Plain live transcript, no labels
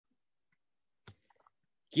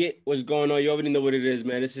Get what's going on. You already know what it is,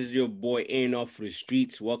 man. This is your boy Ain't Off for the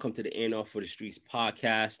Streets. Welcome to the Ain't Off for the Streets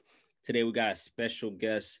podcast. Today we got a special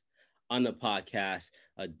guest on the podcast,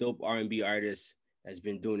 a dope R&B artist that's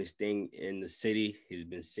been doing his thing in the city. He's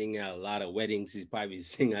been singing at a lot of weddings. He's probably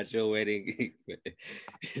singing at your wedding.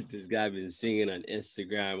 This guy been singing on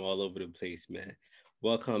Instagram all over the place, man.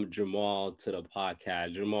 Welcome Jermal to the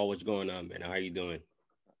podcast. Jermal, what's going on, man? How are you doing?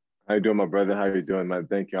 How you doing, my brother? How you doing, man?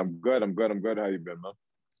 Thank you. I'm good. How you been, man?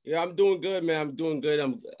 Yeah, I'm doing good, man. I'm doing good.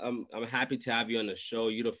 I'm happy to have you on the show.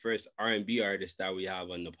 You're the first R&B artist that we have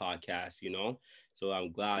on the podcast, you know. So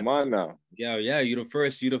I'm glad. Come on now. Yeah, you're the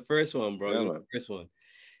first one, bro. Yeah, You're the first one.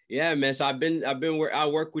 Yeah, man. So I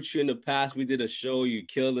worked with you in the past. We did a show. You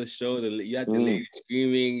killed the show. You had the lady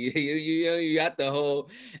screaming. You got the whole.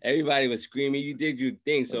 Everybody was screaming. You did your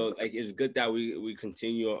thing. So like, it's good that we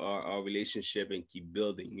continue our relationship and keep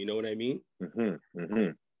building. You know what I mean?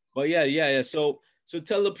 But yeah. So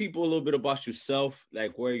tell the people a little bit about yourself,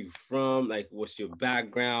 like where you from, like what's your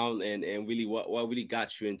background, and really what really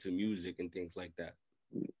got you into music and things like that.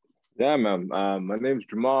 Yeah, man. My name's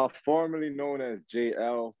Jermal, formerly known as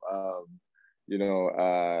J.L. You know,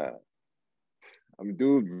 I'm a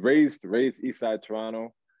dude raised East Side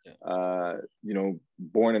Toronto. Yeah. You know,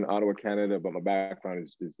 born in Ottawa, Canada, but my background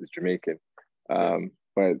is Jamaican.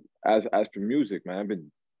 But as for music, man,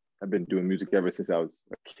 I've been doing music ever since I was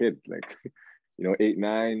a kid, like 8,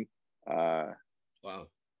 9. Wow.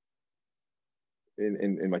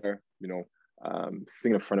 In my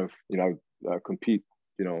sing in front of compete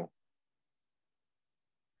in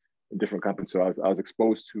different companies. So I was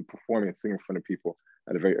exposed to performing and singing in front of people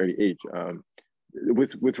at a very early age.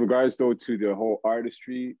 With regards though to the whole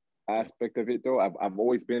artistry aspect of it, though, I've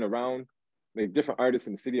always been around like different artists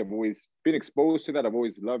in the city. I've always been exposed to that. I've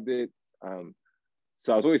always loved it.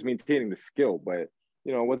 So I was always maintaining the skill, but it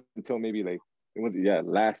wasn't until maybe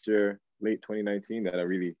last year, late 2019, that I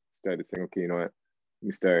really started saying, okay, you know what, let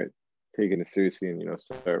me start taking it seriously and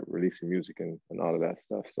start releasing music and all of that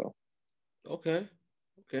stuff. So okay.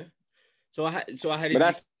 So how did but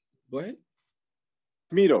that's go ahead?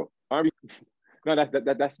 Me though. R&B. No,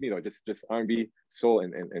 that's me though. Just R&B, soul,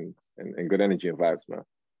 and good energy and vibes, man.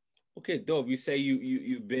 Okay, dope. You say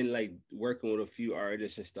you've been like working with a few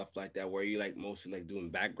artists and stuff like that. Were you like mostly like doing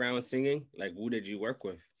background singing? Like who did you work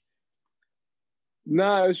with?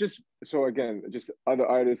 Nah, it was just other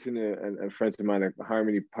artists and friends of mine, like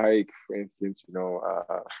Harmony Pike, for instance.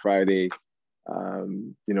 Friday.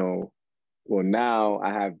 Well, now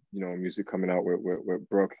I have music coming out with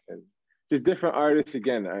Brooke and just different artists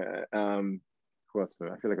again. Who else?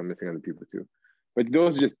 I feel like I'm missing other people too, but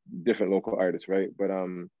those are just different local artists, right? But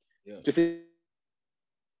just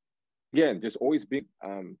again, just always big,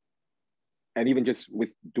 and even just with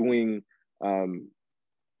doing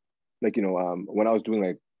when I was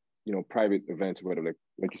doing private events or whatever,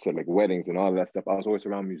 like you said, like weddings and all of that stuff, I was always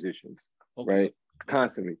around musicians, right?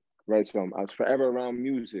 Constantly, right? So I was forever around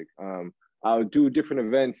music. I would do different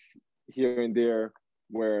events here and there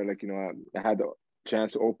where I had the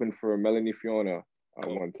chance to open for Melanie, Fiona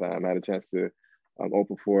one time. I had a chance to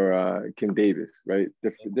open for Kim Davis, right?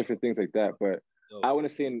 Different things like that. But I want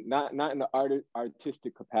to say not in the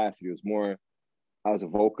artistic capacity. It was more I was a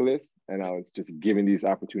vocalist and I was just given these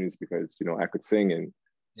opportunities because I could sing and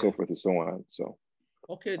so forth and so on. So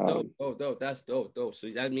okay, dope. That's dope. So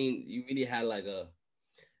that means you really had like a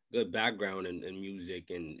good background in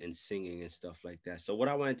music and singing and stuff like that. So what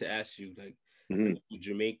I wanted to ask you, like, you're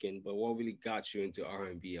Jamaican, but what really got you into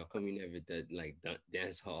R&B? How come you never did like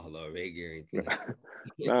dancehall or reggae or anything?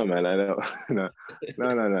 No, man, I don't. No.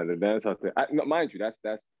 The dancehall thing. Mind you, that's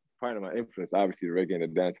part of my influence. Obviously, the reggae and the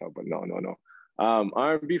dancehall, but no.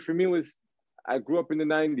 R&B for me was I grew up in the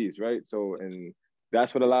 '90s, right? So, and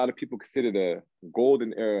that's what a lot of people consider the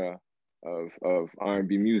golden era of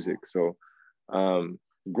R&B music. So,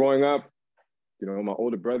 growing up, my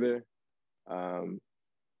older brother, my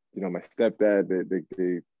stepdad,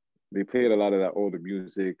 they played a lot of that older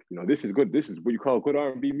music. This is good. This is what you call good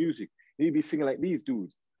R&B music. He'd be singing like these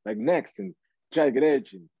dudes, like Next and Jagged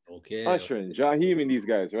Edge and Usher and Jaheim and these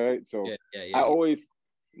guys, right? So I always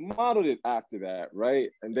modeled it after that, right?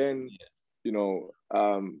 And then,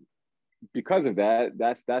 because of that,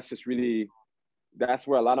 that's just really, that's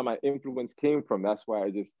where a lot of my influence came from. That's why I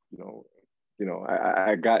just,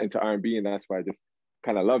 I got into R&B and that's why I just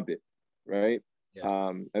kind of loved it, right?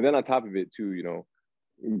 And then on top of it too,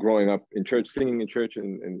 growing up in church, singing in church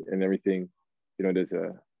and everything,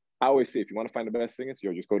 I always say, if you want to find the best singers,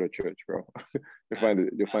 just go to church, bro.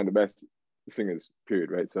 You'll find the best singers,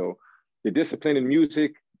 period, right? So the discipline in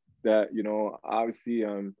music that, obviously,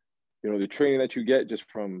 the training that you get just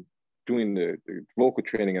from doing the vocal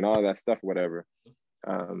training and all that stuff, whatever.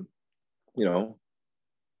 You know,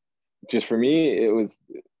 just for me, it was,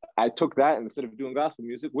 I took that instead of doing gospel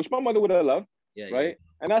music, which my mother would have loved, right? Yeah.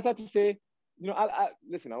 And that's not to say, you know, I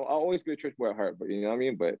listen, I'll always be a church boy at heart, but you know what I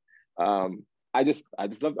mean? But I just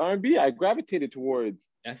loved R&B. I gravitated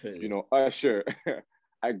towards, definitely, you know, Usher.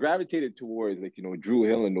 I gravitated towards, like, you know, Drew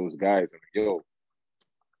Hill and those guys. I'm like, yo,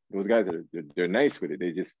 those guys they're nice with it.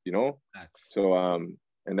 They just, you know. So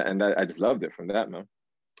and I just loved it from that, man.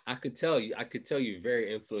 I could tell you're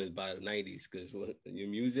very influenced by the 90s, because your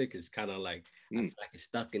music is kind of like, I feel like it's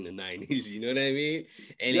stuck in the 90s, you know what I mean?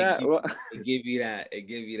 And yeah, it give you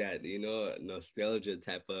that, you know, nostalgia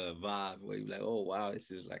type of vibe where you're like, oh wow, this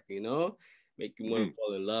is like, you know, make you want to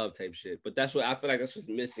fall in love type shit. But that's what I feel like that's what's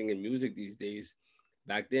missing in music these days.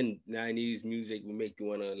 Back then, 90s music would make you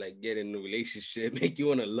want to like get in a relationship, make you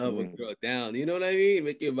want to love a girl down, you know what I mean?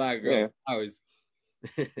 Make you buy a girl flowers.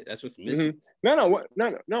 That's what's missing. No,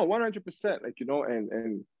 100%. Like, you know,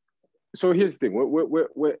 and so here's the thing.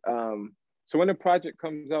 So when a project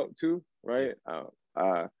comes out too, right?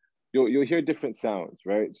 You'll hear different sounds,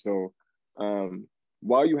 right? So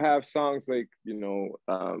while you have songs like, you know,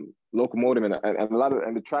 Locomotive and a lot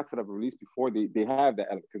of the tracks that I've released before, they have that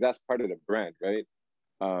element, because that's part of the brand, right?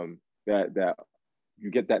 That you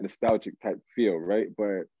get that nostalgic type feel, right?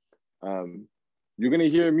 But you're gonna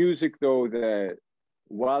hear music though that,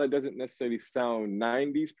 while it doesn't necessarily sound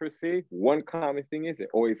 90s per se, one common thing is it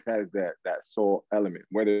always has that soul element,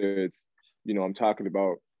 whether it's, you know, I'm talking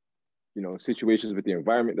about, you know, situations with the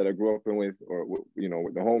environment that I grew up in with, or, you know,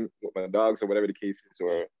 with the home, with my dogs, or whatever the case is,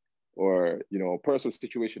 or, you know, a personal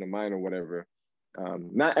situation of mine or whatever.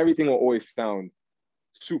 Not everything will always sound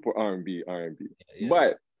super R&B. Yeah.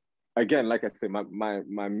 But again, like I said,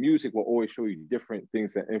 my music will always show you different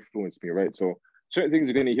things that influence me, right? So certain things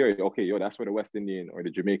you're gonna hear, okay, yo, that's where the West Indian or the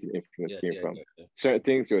Jamaican influence came from. Yeah. Certain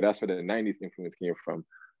things, yo, that's where the 90s influence came from.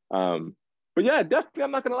 But yeah, definitely,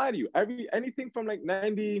 I'm not gonna lie to you. Anything from like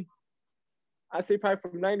 90, I'd say probably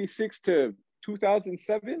from 96 to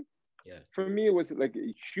 2007, for me, it was like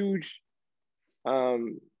a huge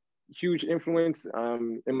influence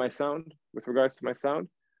in my sound, with regards to my sound.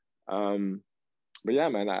 But yeah,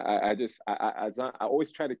 man, I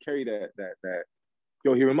always try to carry that.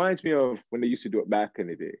 Yo, he reminds me of when they used to do it back in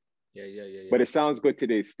the day. Yeah. But it sounds good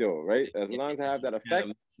today still, right? As long as I have that effect.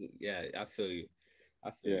 Yeah, I feel you.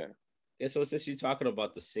 Yeah, so since you're talking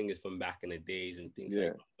about the singers from back in the days and things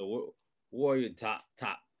like that, so what are your top,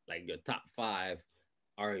 like your top 5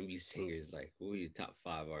 R&B singers? Like, who are your top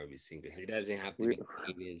 5 R&B singers? It doesn't have to be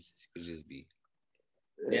Canadians. It could just be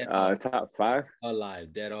top 5?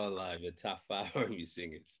 Dead or alive. Your top 5 R&B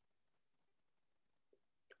singers.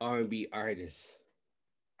 R&B artists.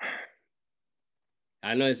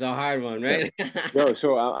 I know it's a hard one, right? Yo,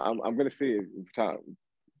 so I'm gonna say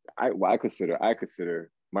I consider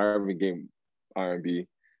Marvin Gaye R&B.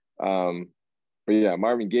 But yeah,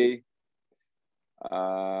 Marvin Gaye.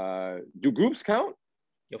 Do groups count?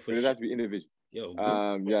 Yo, for sure. Does that have to be individual? Yo,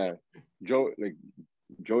 yeah,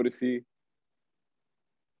 Jodeci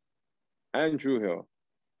and Drew Hill.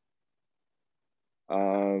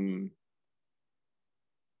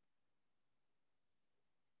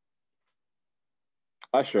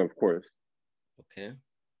 Usher, of course. Okay.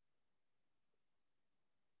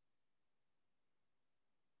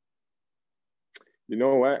 You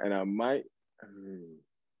know what? And I might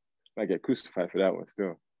get crucified for that one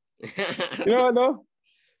still. You know what though?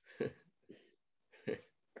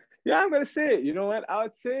 Yeah, I'm gonna say it. You know what? I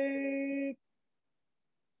would say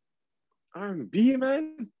R&B,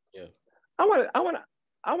 man. Yeah. I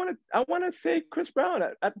wanna say Chris Brown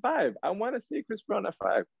at 5. I wanna say Chris Brown at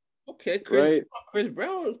 5. Okay, Chris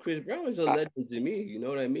Brown is a legend to me. You know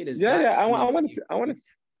what I mean? I want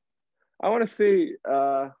to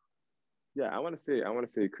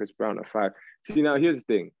say Chris Brown at 5. See, now here's the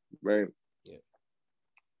thing, right? Yeah.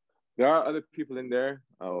 There are other people in there,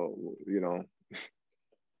 you know,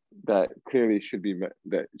 that clearly should be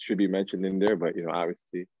mentioned in there, but you know,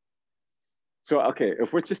 obviously. So okay,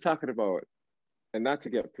 if we're just talking about, and not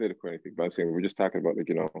to get political or anything, but I'm saying we're just talking about, like,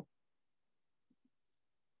 you know,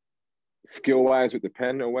 skill-wise with the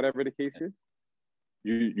pen or whatever the case is,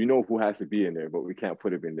 you know who has to be in there, but we can't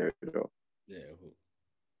put him in there though. Yeah.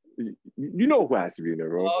 You know who has to be in there,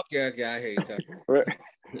 bro. Oh, okay, I hate that.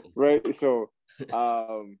 right. So, you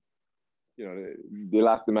know, they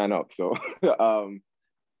locked the man up. So,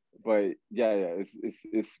 but yeah,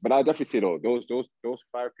 it's. But I'll definitely say though, those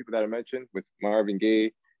 5 people that I mentioned with Marvin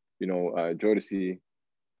Gaye, you know, Jodeci,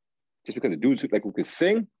 just because the dudes like who could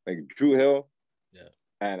sing, like Drew Hill, yeah,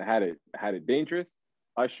 and had it dangerous.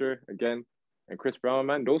 Usher again, and Chris Brown,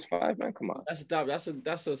 man. Those five, man. Come on. That's a top.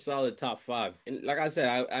 That's a solid top five. And like I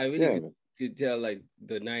said, I really Yeah, could tell like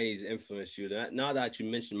the '90s influenced you. Now that you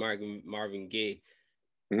mentioned Marvin Gaye,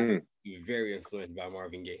 I hmm think you're very influenced by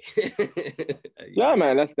Marvin Gaye. yeah,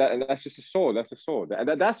 man. That's that, and that's just a soul. That's a soul.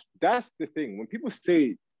 That's the thing. When people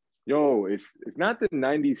say, "Yo, it's not the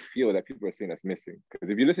 '90s feel that people are saying that's missing," because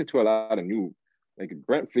if you listen to a lot of new, like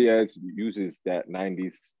Brent Fayez uses that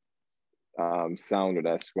 '90s sound or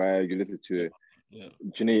that swag. You listen to Yeah.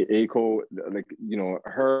 Janae Aiko, like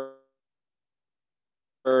her,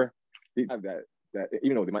 they have that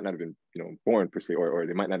even though they might not have been born per se, or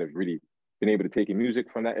they might not have really been able to take in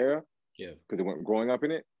music from that era, Yeah, because they weren't growing up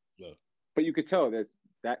in it. yeah, But you could tell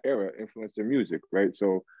that era influenced their music, right?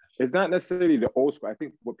 So it's not necessarily the old school. I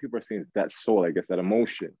think what people are saying is that soul, I guess, that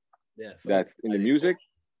emotion yeah. that's in the music.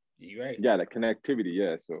 You're right. Yeah, that connectivity.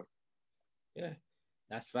 Yeah. So Yeah,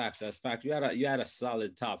 that's facts. That's facts. You had a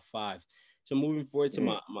solid top five. So moving forward to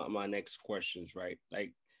my next questions, right?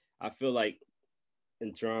 Like I feel like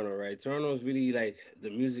in Toronto, right? Toronto is really like the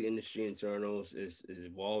music industry in Toronto is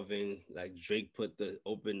evolving. Like Drake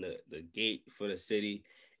opened the gate for the city,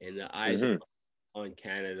 and the eyes are on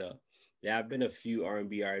Canada. There have been a few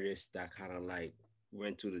R&B artists that kind of like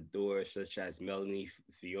went to the door, such as Melanie,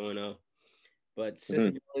 Fiona. But since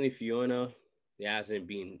Melanie, Fiona, there hasn't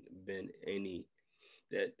been any.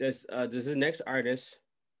 There's the next artist,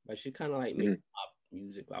 but she kind of like make pop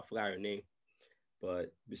music. I forgot her name.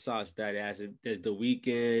 But besides that, there's the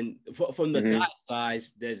Weekend. From the guy side,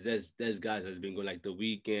 there's guys that's been going like the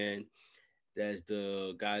Weekend. There's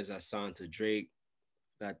the guys that signed to Drake.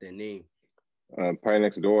 Got their name. Party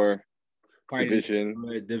Next Door, Party Division.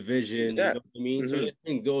 You Yeah. know what I mean? So I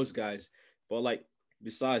think those guys. But like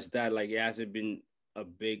besides that, like it hasn't been a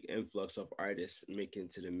big influx of artists making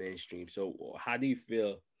to the mainstream. So how do you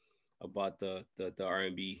feel about the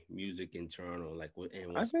R&B music in Toronto? Like what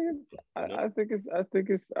and I what's think it's you know? I think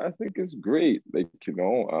it's great. Like,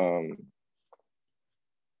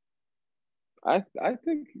 I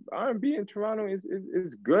think R&B in Toronto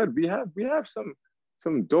is good. We have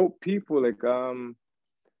some dope people, like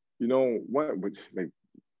what, which, like,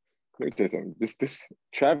 let me tell you something. This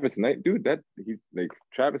Travis Knight dude, that he's like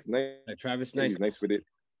Travis Knight, Travis Knight. he's nice with it.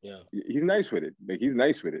 Yeah. He's nice with it. Like, he's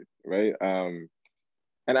nice with it, right?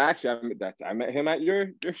 And actually, I met him at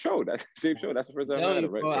your show. That same show. That's the first time I met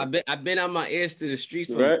him, right? Bro, I've been on my ears to the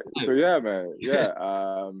streets from right. So yeah, man. Yeah.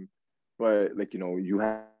 But like, you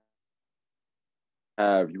have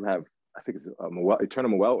I think it's Moel,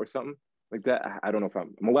 Eternal Moel or something like that. I don't know if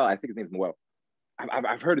I'm Moel. I think his name's Moel.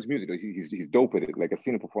 I've heard his music. He's dope with it. Like, I've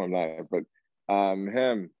seen him perform live. But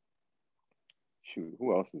him, shoot,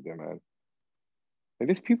 who else is there, man? Like,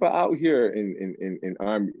 there's people out here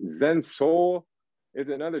in Zen Soul is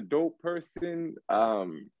another dope person.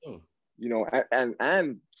 And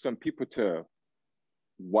some people to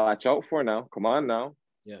watch out for now. Come on now.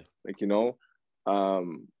 Yeah. Like,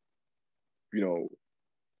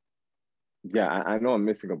 yeah, I know I'm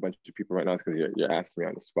missing a bunch of people right now because you're asking me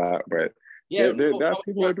on the spot, but yeah, there are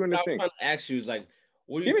people who are doing their thing. I was trying to ask you is like,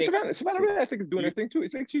 what do you Even think? Savannah really, I think, is doing her thing too.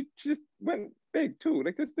 It's like she just went big too.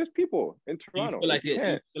 Like, there's people in Toronto. You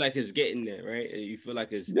feel like it's getting there, right? You feel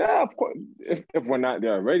like it's of course. If we're not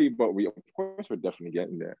there already, but of course we're definitely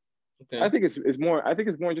getting there. okay. I think it's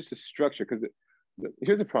more just a structure, because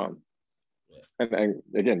here's a problem. Yeah. And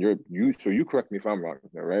again, so you correct me if I'm wrong,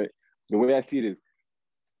 all right? The way I see it is,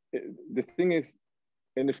 the thing is,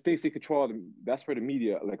 in the States, they control that's where the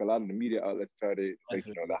media, like a lot of the media outlets are, the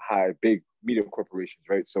high, big media corporations,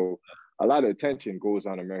 right? So a lot of attention goes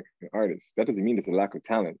on American artists. That doesn't mean there's a lack of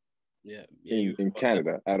talent in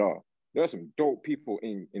Canada at all. There are some dope people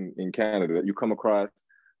in Canada that you come across.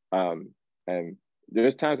 And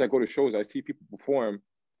there's times I go to shows, I see people perform,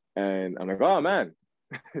 and I'm like, oh man,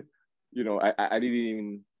 I didn't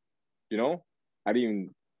even,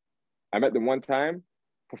 I met them one time,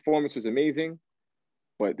 performance was amazing,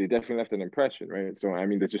 but they definitely left an impression, right? So, I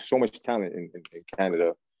mean, there's just so much talent in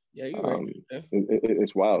Canada. Yeah, you're right.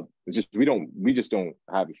 It's wild. It's just we just don't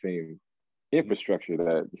have the same infrastructure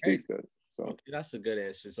that the States does. So okay, that's a good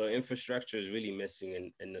answer. So infrastructure is really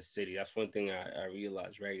missing in the city. That's one thing I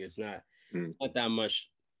realized, right? It's not that much.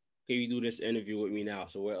 Okay, you do this interview with me now,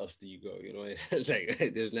 so where else do you go? It's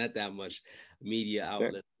like there's not that much media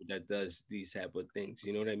outlet that does these type of things.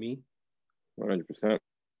 You know what I mean? 100%.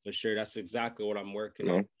 For sure, that's exactly what I'm working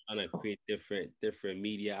on. Trying to create different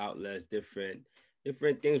media outlets, different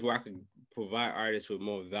things where I could provide artists with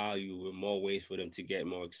more value, with more ways for them to get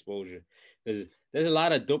more exposure. Because there's a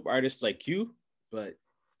lot of dope artists like you, but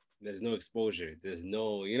there's no exposure. There's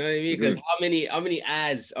no, you know what I mean? Because how many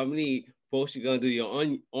ads, how many post you're gonna do your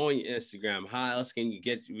on your Instagram. How else can you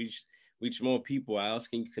reach more people? How else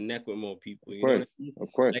can you connect with more people? You know what I mean?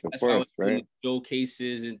 Of course, like, of that's why I course, was doing right? the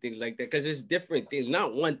showcases and things like that, because it's different things.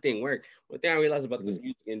 Not one thing work. One thing I realized about this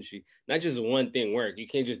music industry, not just one thing work. You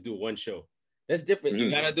can't just do one show. That's different. You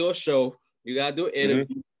gotta do a show. You gotta do an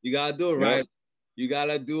interview. You gotta do a ride. You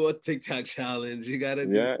gotta do a TikTok challenge. You gotta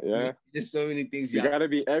do just so many things. You gotta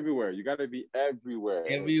be everywhere. You gotta be everywhere.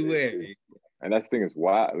 Everywhere. And that thing is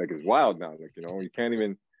wild. Like, it's wild now. Like, you know, you can't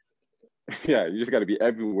even. Yeah, you just gotta be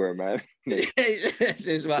everywhere, man. Like,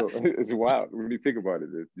 it's wild when you think about it.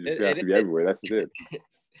 You just have to be everywhere. That's just it.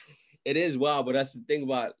 It is wild, but that's the thing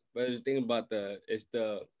about.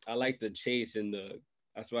 I like the chase and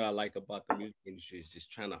that's what I like about the music industry, is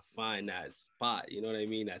just trying to find that spot. You know what I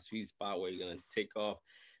mean? That sweet spot where you're gonna take off.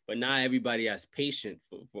 But not everybody has patience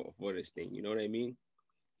for this thing. You know what I mean?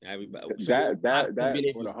 Everybody. So that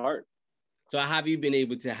for the heart. So have you been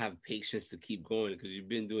able to have patience to keep going? Because you've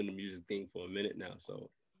been doing the music thing for a minute now. So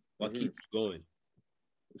what keeps going?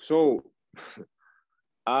 So,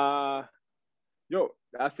 I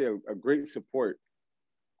say a great support.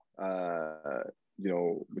 You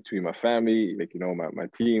know, between my family, like, you know, my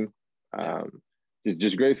team,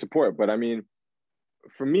 just great support. But I mean,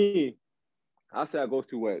 for me, I'll say I went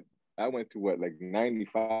through like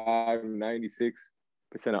 95, 96%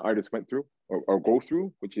 of artists went through or go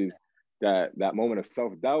through, which is that moment of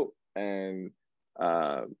self-doubt and,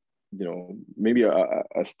 you know, maybe a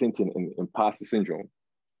stint in imposter syndrome,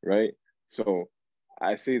 right? So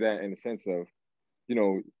I say that in the sense of, you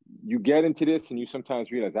know, you get into this and you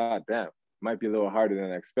sometimes realize, damn, might be a little harder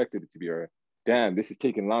than I expected it to be, or damn, this is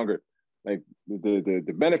taking longer. Like the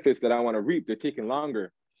benefits that I want to reap, they're taking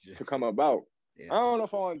longer to come about. I don't know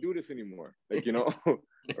if I want to do this anymore. Like, you know,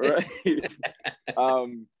 right?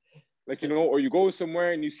 Like, you know, or you go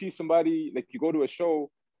somewhere and you see somebody, like you go to a show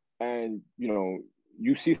and, you know,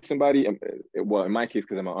 you see somebody, well, in my case,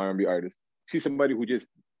 because I'm an R&B artist, see somebody who just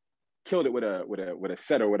killed it with a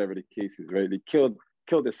set or whatever the case is, right? They killed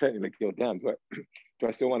the set, and like, yo, damn, do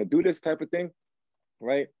I still want to do this type of thing,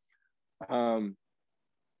 right?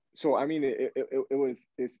 So I mean, it was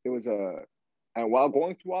and while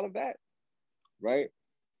going through all of that, right,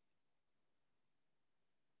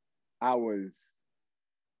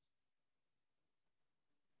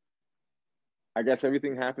 I guess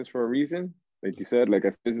everything happens for a reason, like you said, like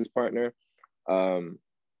a business partner, you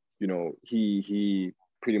know, he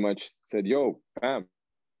pretty much said, yo, fam,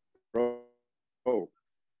 bro,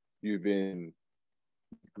 you've been,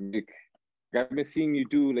 like, I've been seeing you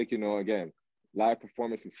do, like, you know, again, live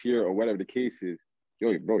performances here or whatever the case is.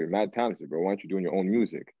 Yo, bro, you're mad talented, bro. Why aren't you doing your own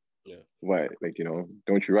music? Yeah. What, like, you know,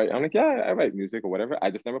 don't you write? I'm like, yeah, I write music or whatever.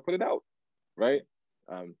 I just never put it out, right?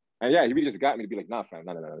 And yeah, he really just got me to be like, nah, fam,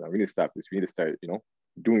 no. We need to stop this. We need to start, you know,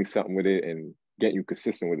 doing something with it and get you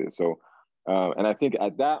consistent with it. So, and I think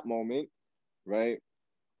at that moment, right,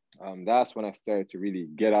 that's when I started to really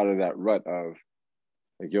get out of that rut of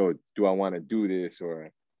like, yo, do I want to do this,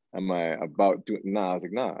 or am I about doing? Nah, I was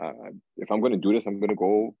like, nah. If I'm gonna do this, I'm gonna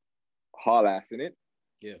go haul ass in it,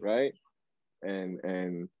 right?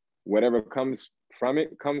 And whatever comes from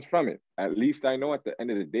it. At least I know at the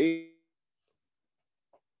end of the day,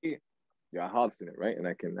 I haul in it, right? And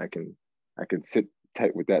I can sit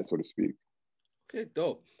tight with that, so to speak. Okay,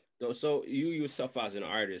 dope. So you yourself as an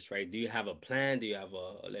artist, right? Do you have a plan? Do you have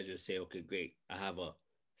let's just say, okay, great, I have a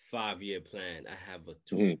 5-year plan. I have a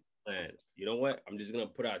 2-year plan. You know what? I'm just gonna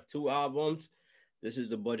put out 2 albums. This is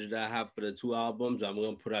the budget that I have for the 2 albums. I'm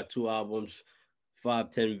gonna put out 2 albums,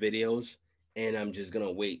 5-10 videos, and I'm just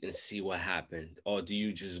gonna wait and see what happened. Or do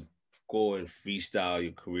you just go and freestyle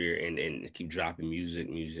your career and keep dropping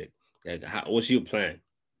music? Like, what's your plan?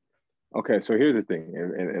 Okay, so here's the thing.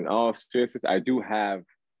 In all seriousness, I do have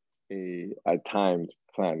a timed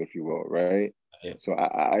plan, if you will, right? Yeah. So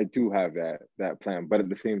I do have that plan, but at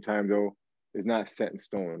the same time, though, it's not set in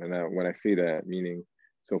stone. And when I say that, meaning,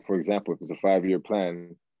 so for example, if it's a 5-year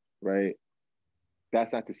plan, right?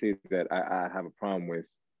 That's not to say that I have a problem with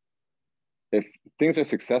if things are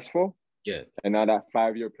successful. Yeah. And now that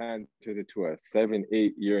 5-year plan turns into a 7,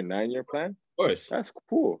 8-year, 9-year plan. Of course. That's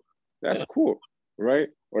cool. That's cool, right?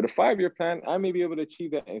 Or the 5-year plan, I may be able to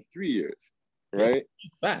achieve that in 3 years, right?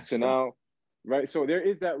 Fast. So now, right? So there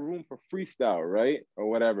is that room for freestyle, right? Or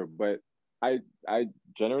whatever. But I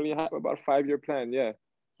generally have about a 5-year plan, yeah.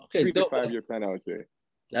 Okay, 3 to 5-year plan, I would say.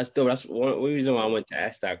 That's dope. That's one reason why I went to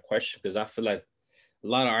ask that question, because I feel like a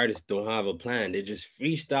lot of artists don't have a plan. They're just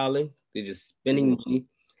freestyling. They're just spending money,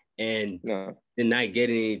 and they're not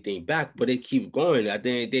getting anything back. But they keep going. At the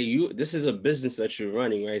end of the day, this is a business that you're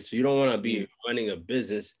running, right? So you don't want to be running a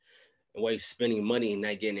business and while he's spending money and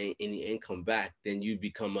not getting any income back, then you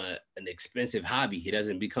become an expensive hobby. It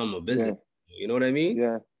doesn't become a business. You know what I mean?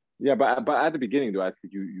 Yeah. But at the beginning though, I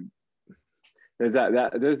think you there's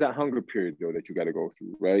that hunger period though that you got to go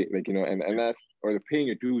through, right? Like, you know, and that's, or the paying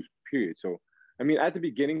your dues period. So I mean, at the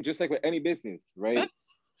beginning, just like with any business, right?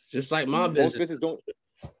 Just like my Most business.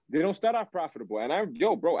 They don't start off profitable. And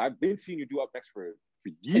bro, I've been seeing you do up next for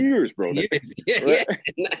years, bro. Right?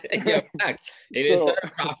 Yeah, fact. It didn't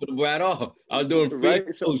start profitable at all. I was doing free.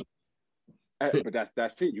 Right? So, but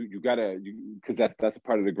that's it. You gotta, because that's a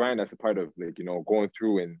part of the grind. That's a part of, like, you know, going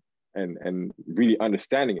through and really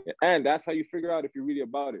understanding it. And that's how you figure out if you're really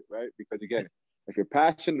about it, right? Because again, if you're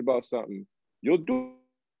passionate about something, you'll do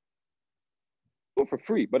it for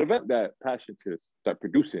free. But eventually that passion to start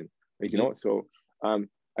producing, like, you know. So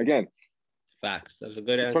again, facts. That's a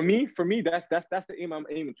good answer. For me, that's the aim I'm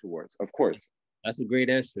aiming towards. Of course, that's a great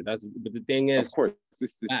answer. But the thing is, of course,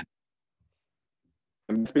 this I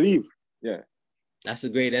believe, yeah, that's a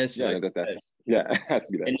great answer. It has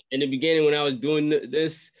to be that. In the beginning, when I was doing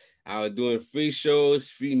this, I was doing free shows,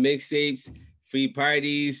 free mixtapes, free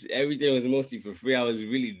parties. Everything was mostly for free. I was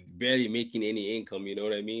really barely making any income. You know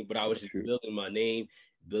what I mean? But I was just building my name,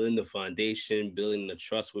 building the foundation, building the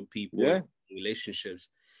trust with people, relationships.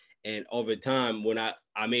 And over time, when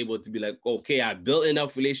I'm able to be like, okay, I built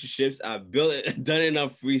enough relationships, done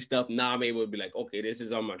enough free stuff. Now I'm able to be like, okay, this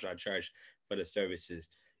is how much I charge for the services.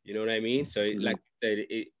 You know what I mean? So like I said,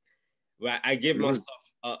 I give myself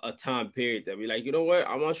a time period that be like, you know what?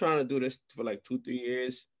 I'm not trying to do this for like 2-3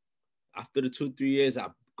 years. After the 2-3 years, I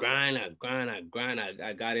grind. I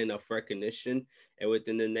got enough recognition. And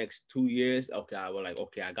within the next 2 years, I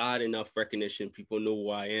got enough recognition. People know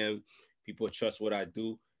who I am. People trust what I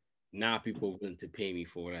do. Now people are willing to pay me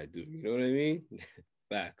for what I do. You know what I mean?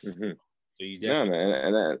 Facts. So you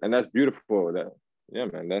definitely, man, and that's beautiful.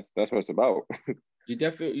 Man, that's what it's about. You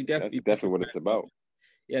definitely what it's about.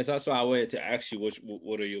 Yes, that's why I wanted to ask you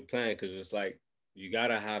what are your plans? Because it's like you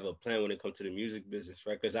gotta have a plan when it comes to the music business,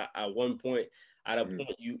 right? Because at a point,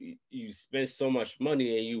 you spend so much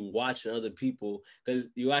money and you watching other people, because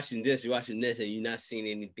you're watching this, and you're not seeing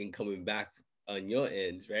anything coming back on your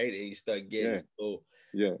ends, right? And you start getting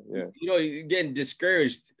you know, you're getting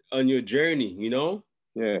discouraged on your journey, you know?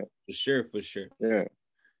 Yeah. For sure. Yeah.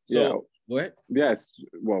 So what? Yes.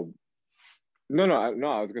 Well, no, I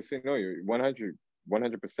was gonna say no, you're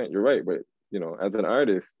 100%, you're right. But you know, as an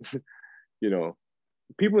artist, you know,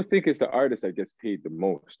 people think it's the artist that gets paid the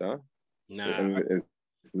most, huh? Nah. And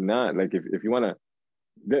it's not. Like, if you wanna,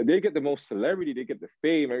 they get the most celebrity, they get the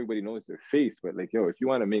fame, everybody knows their face. But like, if you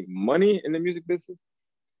want to make money in the music business,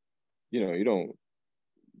 you know, you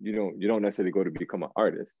don't necessarily go to become an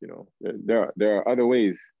artist. You know, there are other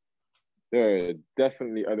ways. There are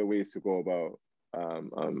definitely other ways to go about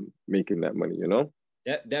making that money. You know.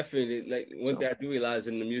 Definitely. Like one thing I do realize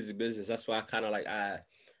in the music business, that's why I kind of like I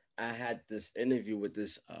had this interview with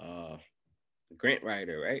this grant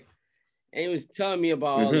writer, right? And he was telling me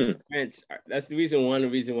about all the grants. That's one of the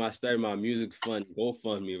reasons why I started my music fund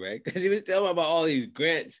GoFundMe, right? Because he was telling me about all these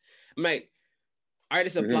grants. I'm like,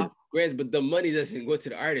 artists apply for grants, but the money doesn't go to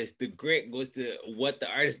the artist. The grant goes to what the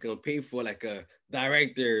artist gonna pay for, like a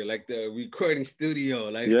director, like the recording studio.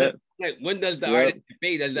 Like, like when does the artist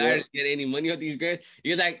pay? Does the artist get any money on these grants?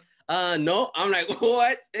 He was like, no. I'm like,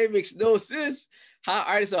 what? It makes no sense. How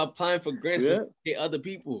artists are applying for grants to pay other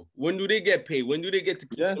people? When do they get paid? When do they get to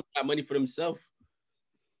keep some of that money for themselves?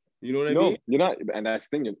 You know what I mean? You're not, and that's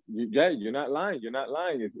the thing. You're not lying. You're not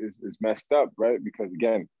lying. It's messed up, right? Because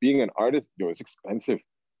again, being an artist, it's expensive.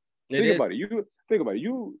 Think about it.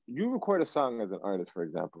 You record a song as an artist, for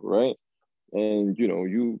example, right? And you know,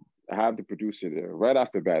 you have the producer there right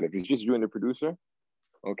off the bat. If it's just you and the producer,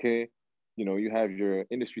 okay, you know, you have your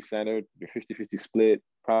industry standard, your 50-50 split,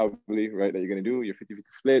 probably, right? That you're gonna do your 50-50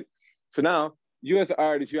 split. So now you as an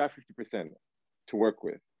artist, you have 50% to work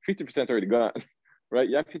with. 50% already gone. Right?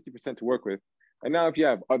 You have 50% to work with. And now if you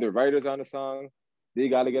have other writers on the song, they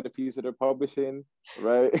got to get a piece of their publishing,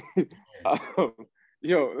 right? I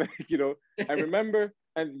remember,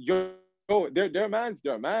 and there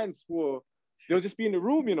are mans who they'll just be in the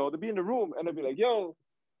room, you know, they'll be in the room and they'll be like, yo,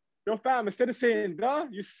 fam, instead of saying the,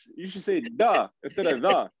 you should say the instead of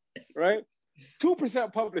the, right?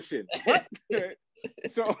 2% publishing. What?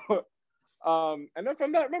 So, and then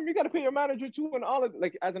from that, remember, you got to pay your manager too and all of,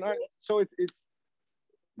 like, as an artist. So it's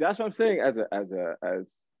that's what I'm saying. As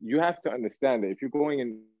you have to understand that if you're going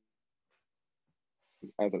in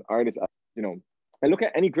as an artist, you know, and look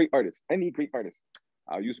at any great artist.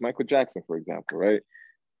 I'll use Michael Jackson, for example, right?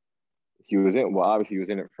 Obviously he was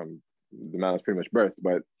in it from the man was pretty much birthed,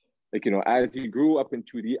 but like, you know, as he grew up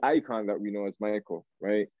into the icon that we know as Michael,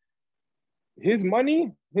 right? His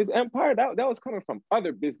money, his empire, that was coming from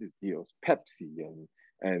other business deals, Pepsi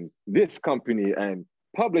and this company and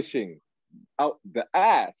publishing out the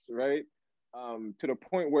ass, right? To the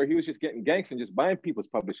point where he was just getting gangs and just buying people's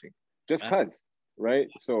publishing just cause, right?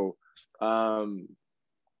 So,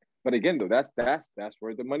 but again, though, that's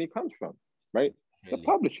where the money comes from, right? The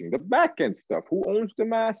publishing, the back end stuff. Who owns the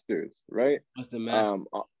masters, right? What's the master?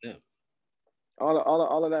 Yeah.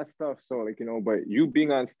 All of that stuff. So, like, you know, but you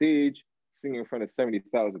being on stage singing in front of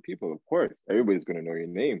 70,000 people, of course, everybody's gonna know your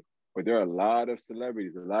name. But there are a lot of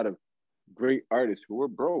celebrities, a lot of great artists who were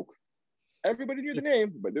broke. Everybody knew the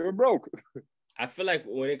name, but they were broke. I feel like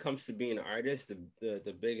when it comes to being an artist,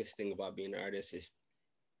 the biggest thing about being an artist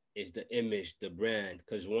is the image, the brand.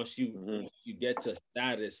 Because once you get to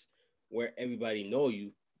status where everybody know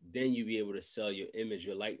you, then you be able to sell your image,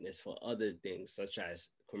 your likeness for other things, such as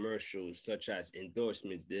commercials, such as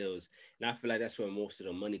endorsement deals. And I feel like that's where most of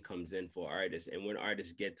the money comes in for artists. And when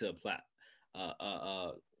artists get to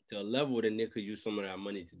to a level, then they could use some of that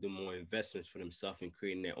money to do more investments for themselves and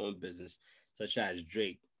creating their own business, such as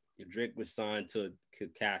Drake. Drake was signed to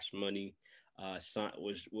Cash Money,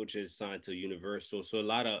 which is signed to Universal. So a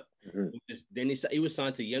lot of then he was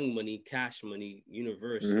signed to Young Money, Cash Money,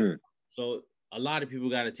 Universal. So a lot of people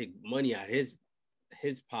got to take money out of his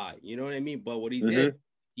pie. You know what I mean? But what he did,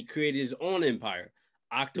 he created his own empire.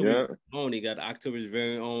 October's own. He got October's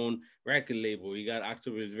very own record label. He got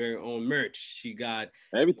October's very own merch. He got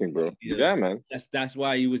everything, bro. Yeah, man. That's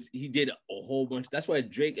why he did a whole bunch. That's why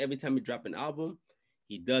Drake, every time he drop an album,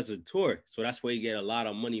 he does a tour. So that's where he get a lot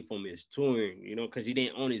of money from his touring, you know, because he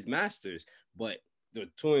didn't own his masters, but the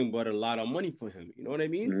touring brought a lot of money for him. You know what I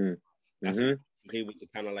mean? That's why he's able to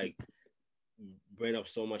kind of like bring up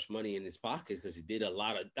so much money in his pocket, because he did a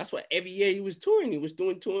lot of. That's why every year he was touring. He was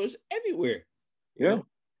doing tours everywhere. You know?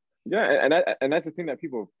 And that's the thing that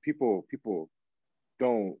people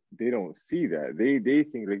don't see that. They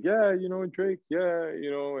think like, yeah, you know, Drake, yeah,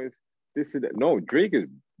 you know, it's this and that. No, Drake is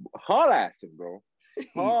haul-assing, bro.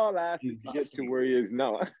 Haul-assing to get to where he is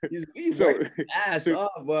now. He's so, ass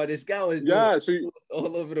off, bro. This guy was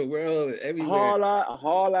all over the world, everywhere.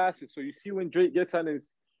 Haul-assing. So you see when Drake gets on his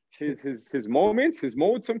moments, his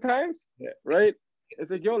mode sometimes, right?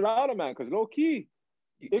 It's like, yo, louder, man, because low key,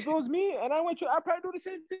 if it was me and I went to, I'd probably do the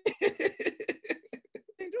same thing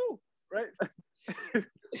too, right?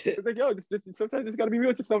 It's like, yo, sometimes just gotta be real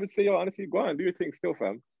with yourself and say, yo, honestly, go on, do your thing still,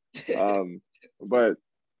 fam. But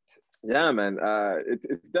yeah, man,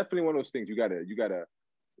 it's definitely one of those things. You gotta.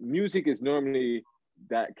 Music is normally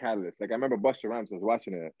that catalyst. Like I remember Busta Rhymes. I was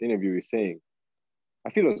watching an interview. He's saying,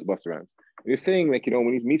 I feel it was Busta Rhymes. He was saying, like, you know,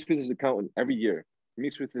 when he meets with his accountant every year, he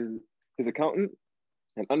meets with his accountant,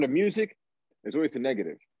 and under music, there's always a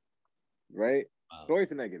negative, right? Wow. It's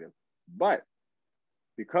always a negative. But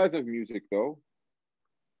because of music, though,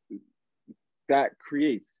 that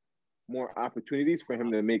creates more opportunities for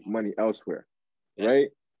him to make money elsewhere, right?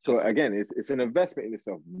 So again, it's an investment in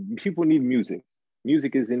itself. People need music.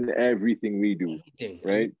 Music is in everything we do,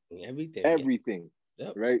 right? Everything,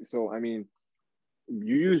 right? So I mean,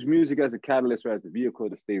 you use music as a catalyst or as a vehicle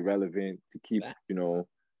to stay relevant, to keep, you know,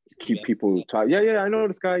 keep people talking. Yeah, I know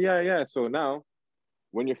this guy. Yeah. So now,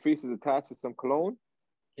 when your face is attached to some cologne,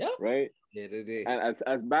 right? And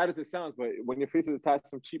as bad as it sounds, but when your face is attached to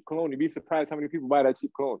some cheap cologne, you'd be surprised how many people buy that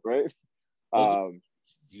cheap cologne, right?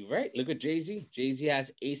 You're right. Look at Jay-Z. Jay-Z has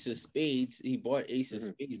Ace of Spades. He bought Ace of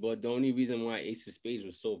Spades, but the only reason why Ace of Spades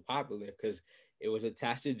was so popular because it was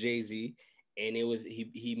attached to Jay-Z, and it was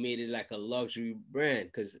he made it like a luxury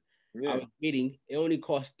brand. Because I was reading, it only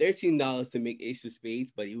cost $13 to make Ace of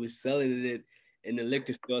Spades, but he was selling it in the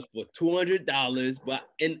liquor stores for $200. But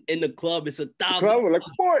in the club, it's $1,000. Like,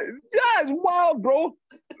 boy, yeah, it's wild, bro.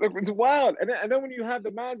 Like, it's wild. And then when you have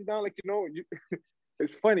the man's down, like, you know,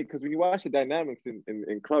 it's funny because when you watch the dynamics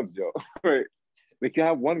in clubs, yo, right? Like you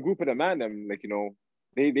have one group of the man, them, like, you know,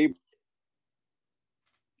 they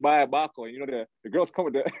buy a Baco, and you know the girls come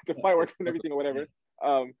with the fireworks and everything or whatever.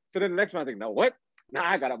 So then the next man's like, no, what? Nah,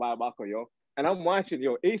 I gotta buy a Baco, yo. And I'm watching,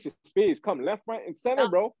 yo, Ace of Spades come left, right, and center,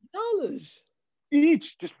 bro. $1,000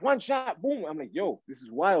 each, just one shot, boom. I'm like, yo, this is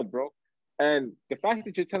wild, bro. And the fact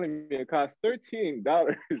that you're telling me it costs $13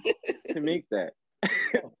 to make that.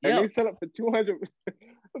 And they sell it for $200.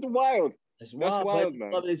 That's wild. That's wild,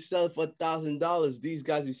 man. They sell it for $1,000. These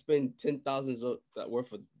guys be spending $10,000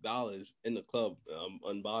 worth of dollars in the club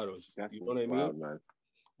on bottles. That's you know what I wild, mean? Man.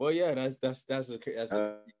 Well, yeah, that's a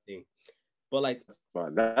thing. But like,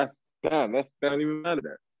 that's not even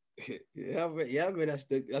matter. yeah, man.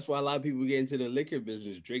 That's why a lot of people get into the liquor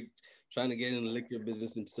business. Drake trying to get in the liquor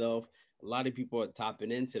business himself. A lot of people are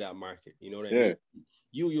tapping into that market. You know what I Yeah. mean?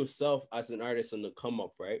 You yourself as an artist on the come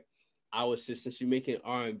up, right? I would say since you're making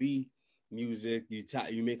R&B music,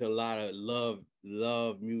 you make a lot of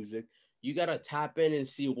love music. You gotta tap in and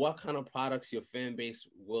see what kind of products your fan base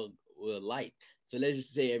will like. So let's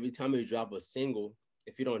just say every time you drop a single,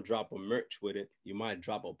 if you don't drop a merch with it, you might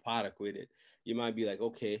drop a product with it. You might be like,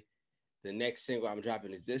 okay, the next single I'm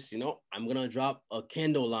dropping is this, I'm gonna drop a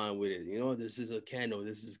candle line with it. This is a candle.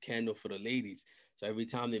 This is candle for the ladies. So every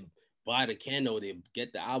time they buy the candle, they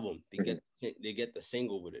get the album. They get the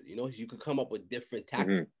single with it. You could come up with different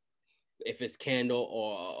tactics. If it's candle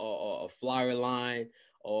or a flower line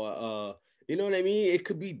or you know what I mean? It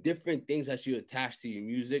could be different things that you attach to your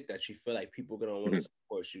music that you feel like people are gonna want to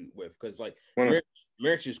support you with. Because like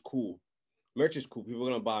merch is cool. Merch is cool. People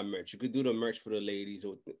are gonna buy merch. You could do the merch for the ladies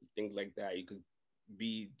or things like that. You could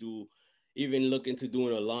even look into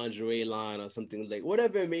doing a lingerie line or something like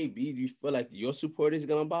whatever it may be. You feel like your support is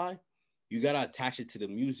gonna buy. You gotta attach it to the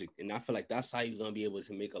music, and I feel like that's how you're gonna be able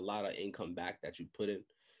to make a lot of income back that you put in.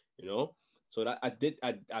 So that I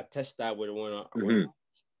test that with when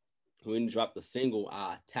we dropped the single.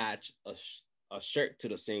 I attach a shirt to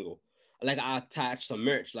the single. Like I attached some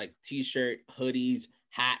merch like t-shirt, hoodies,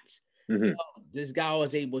 hats. This guy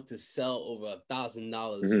was able to sell over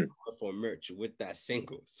 $1,000 for merch with that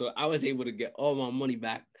single. So I was able to get all my money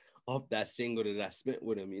back off that single that I spent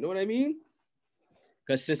with him. You know what I mean?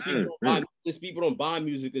 Because since people don't buy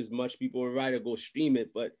music as much, people would rather go stream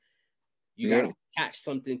it. But you gotta attach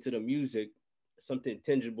something to the music, something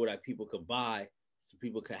tangible that people could buy, so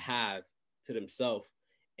people could have to themselves,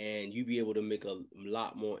 and you be able to make a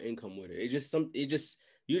lot more income with it. You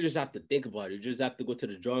just have to think about it. You just have to go to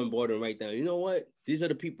the drawing board and write down, you know what? These are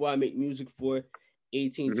the people I make music for,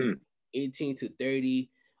 18 to 30.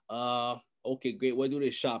 Okay, great. Where do they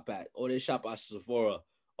shop at? Oh, they shop at Sephora.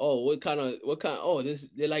 Oh, what kind? Oh,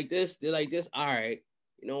 they like this. All right.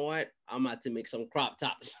 You know what? I'm about to make some crop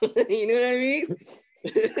tops. You know what I mean?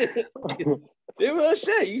 They real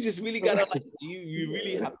shit. You just really gotta you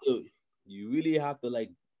really have to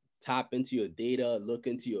like tap into your data, look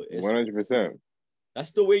into your 100%.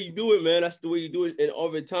 That's the way you do it, man. That's the way you do it. And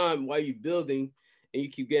over time, while you're building and you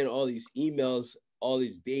keep getting all these emails, all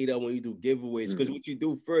this data when you do giveaways, because what you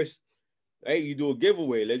do first, right? You do a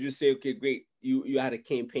giveaway. Let's just say, okay, great. You had a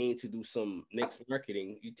campaign to do some next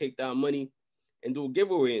marketing. You take that money and do a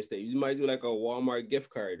giveaway instead. You might do like a Walmart gift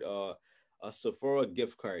card, a Sephora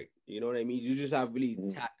gift card. You know what I mean? You just have really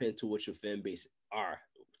tap into what your fan base are,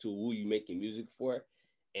 to who you making music for,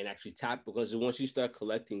 and actually tap, because once you start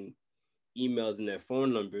collecting emails and their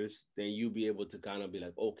phone numbers, then you'll be able to kind of be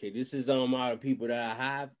like, okay, this is the amount of people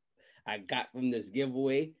that I got from this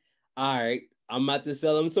giveaway. All right, I'm about to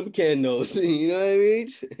sell them some candles. You know what I mean?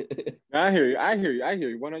 I hear you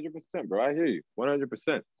 100%, bro. I hear you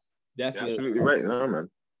 100%. Definitely. You're absolutely right. No, man.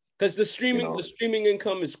 Because the streaming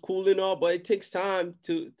income is cool and all, but it takes time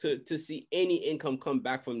to see any income come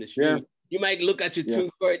back from the stream. Yeah. You might look at your tune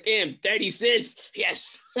for damn 30 cents.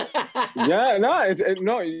 Yes. Yeah, no, and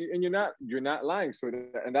you're not lying. So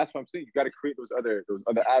and that's what I'm saying. You got to create those other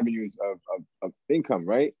avenues of income,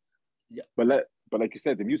 right? Yeah. But like you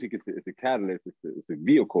said, the music is a catalyst. It's a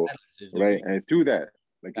vehicle, right? And through that,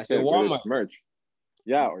 like you said, whether it's merch,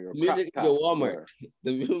 or your music, your Walmart.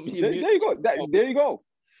 There you go. There you go.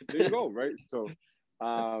 Right. So,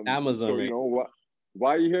 Amazon. So you know what?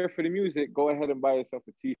 While you're here for the music, go ahead and buy yourself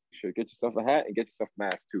a t-shirt, get yourself a hat, and get yourself a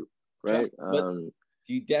mask too, right?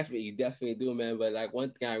 You definitely do, man. But like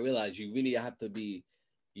one thing I realized, you really have to be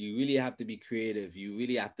creative. You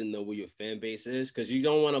really have to know where your fan base is, because you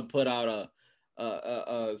don't want to put out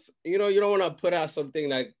you don't want to put out something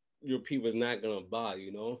that your people's not gonna buy,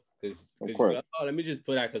 because like, oh, let me just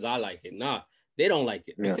put out because I like it. Nah, they don't like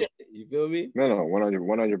it. Yeah. You feel me? No,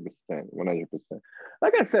 100%.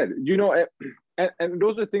 Like I said, and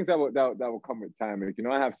those are things that will come with time. Like,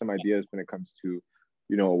 I have some ideas when it comes to,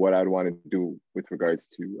 what I'd want to do with regards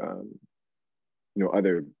to,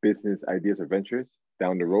 other business ideas or ventures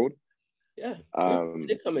down the road. Yeah,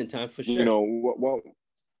 they come in time for sure.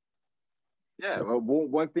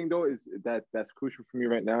 One thing though is that's crucial for me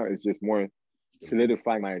right now is just more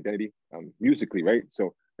solidifying my identity musically, right?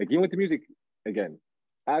 So like even with the music, again,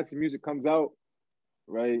 as the music comes out,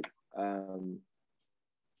 right?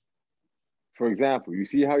 For example, you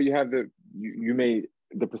see how you have you made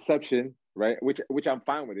the perception, right? Which I'm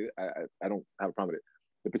fine with it. I don't have a problem with it.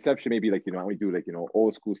 The perception may be like, I only do like,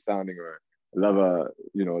 old school sounding or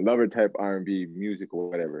lover type R&B music or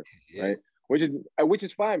whatever, right? Which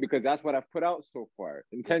is fine because that's what I've put out so far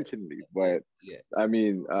intentionally. But I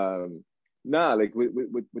mean, Nah, like with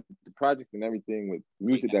the project and everything, with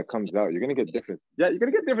music that comes out, you're gonna get different. Yeah, you're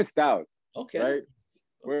gonna get different styles. Okay. Right.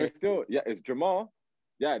 Where Okay. it's still, yeah, it's Jermal.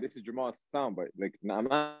 Yeah, this is Jermal's sound, but like, nah, I'm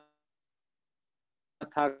not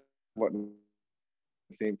talking about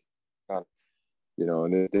the same time. You know,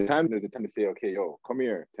 and there's a time to say, okay, yo, come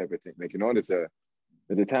here, type of thing. Like, you know, there's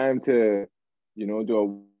a time to, you know,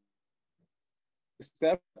 do a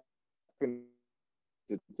step into,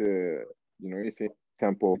 you know, you say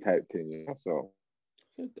tempo type thing, you know. So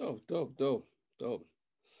Dope.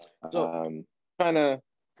 So kind of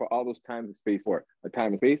for all those times and space, for a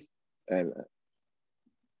time and space, and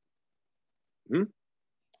hmm?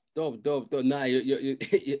 dope. Nah,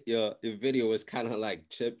 your video was kind of like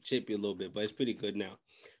chippy a little bit, but it's pretty good now.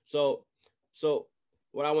 So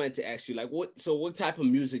what I wanted to ask you, like, what type of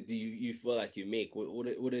music do you feel like you make?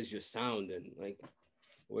 What is your sound, and like,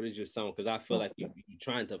 what is your sound? Because I feel like you're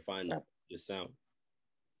trying to find your sound.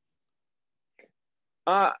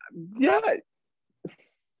 Uh yeah,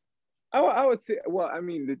 I would say, well, I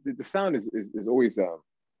mean, the sound is always,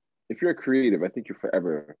 if you're a creative, I think you're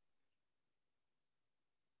forever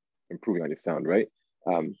improving on your sound, right?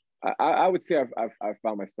 I would say I've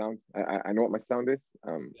found my sound. I know what my sound is.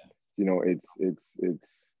 You know, it's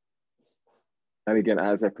and again,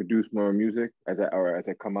 as I produce more music, as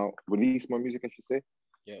I come out, release more music, I should say.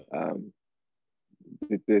 Yeah.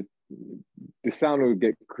 The the sound will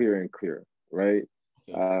get clearer and clearer, right?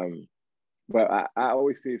 But I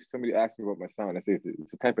always say, if somebody asks me about my sound, I say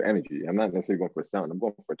it's a type of energy. I'm not necessarily going for a sound. I'm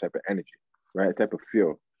going for a type of energy, right? A type of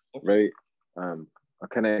feel, right? A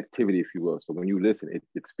connectivity, if you will. So when you listen,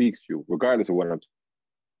 it speaks to you, regardless of what I'm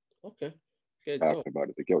talking about.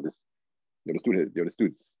 It's like, yo, the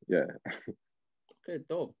students, yeah. Okay,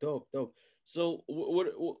 dope. So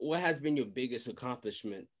what has been your biggest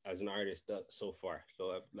accomplishment as an artist so far?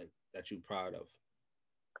 So like that you're proud of?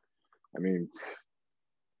 I mean,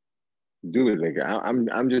 dude, like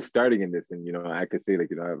I'm just starting in this, and you know, I could say, like,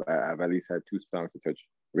 you know, I've at least had 2 songs to touch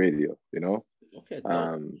radio, you know. Okay,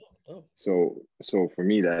 dope. So for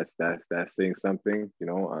me, that's saying something, you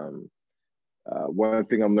know. One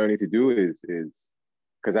thing I'm learning to do is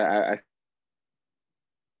because I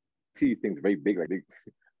see things very big, like big,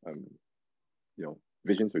 you know,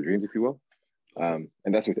 visions or dreams, if you will. And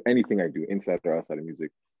that's with anything I do, inside or outside of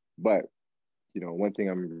music. But you know, one thing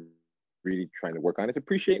I'm really trying to work on is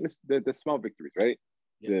appreciating the small victories, right?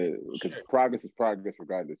 Because progress is progress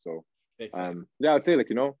regardless. So yeah, I'd say, like,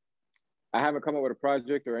 you know, I haven't come up with a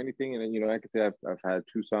project or anything, and then, you know, I could say I've had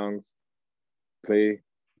 2 songs play,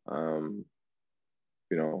 you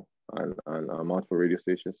know, on multiple radio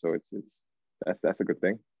stations. So that's a good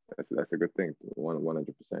thing. That's a good thing.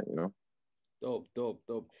 100%. You know. Dope.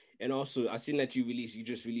 And also, I seen that you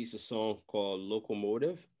just released a song called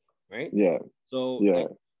Locomotive, right? Yeah. So yeah.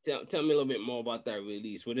 Tell me a little bit more about that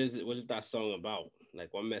release. What is it? What is that song about?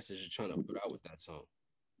 Like, what message you're trying to put out with that song?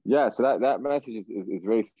 Yeah, so that message is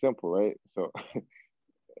very simple, right? So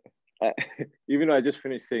even though I just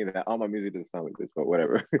finished saying that, all my music doesn't sound like this, but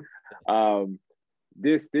whatever.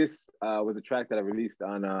 This was a track that I released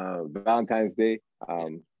on Valentine's Day.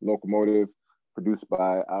 Locomotive, produced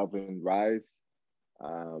by Alvin Rise,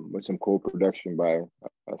 with some co-production by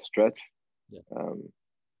Stretch. Yeah.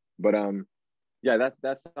 But yeah,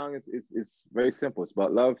 that song is very simple. It's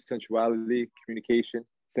about love, sensuality, communication.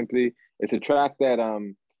 Simply, it's a track that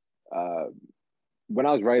when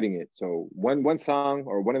I was writing it, so one song,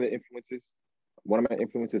 or one of my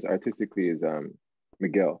influences artistically is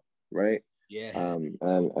Miguel, right? Yeah.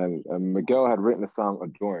 And Miguel had written a song,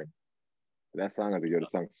 Adorn. That song, is the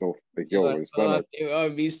song, so like, yo, it's gonna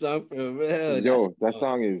R&B song for real. Yo, that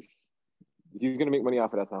song is, he's gonna make money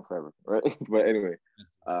off of that song forever, right? But anyway,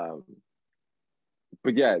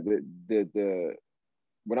 but yeah, the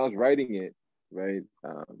when I was writing it, right,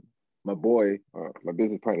 my boy, or my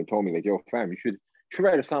business partner, told me, like, yo, fam, you should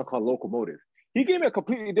write a song called Locomotive. He gave me a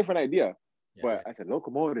completely different idea, but I said,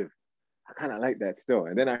 Locomotive, I kind of like that still.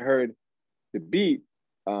 And then I heard the beat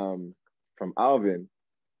from Alvin.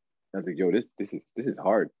 I was like, yo, this is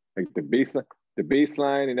hard. Like the bass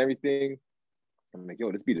line and everything. I'm like,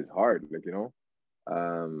 yo, this beat is hard, like, you know.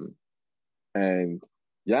 And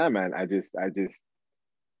yeah, man, I just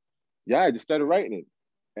started writing it.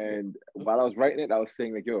 And while I was writing it, I was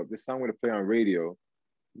saying, like, yo, if this song were to play on radio,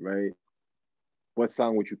 right, what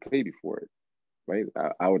song would you play before it? Right?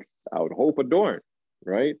 I would hope Adorn,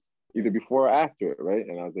 right? Either before or after it, right?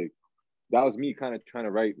 And I was like, that was me kind of trying to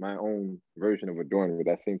write my own version of Adorn with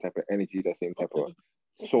that same type of energy, that same type of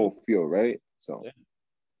soul feel, right? So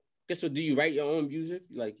okay, so do you write your own music?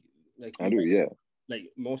 Like I do, yeah.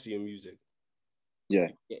 Like most of your music? Yeah.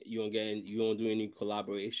 You don't do any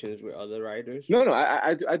collaborations with other writers? No,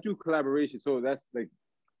 I do collaboration. So that's like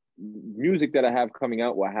music that I have coming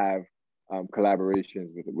out will have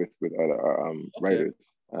collaborations with other writers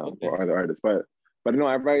or other artists. But no,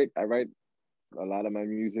 I write a lot of my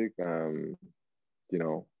music. You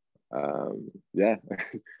know, yeah.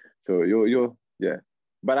 So you'll yeah.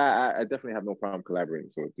 But I definitely have no problem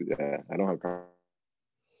collaborating. So yeah, I don't have a problem.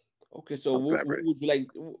 Okay, so who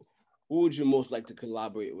would you most like to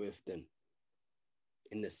collaborate with then?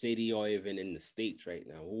 In the city or even in the States right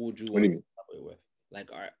now? Who would you want to collaborate with?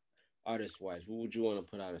 Like artist wise, who would you want to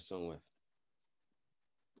put out a song with?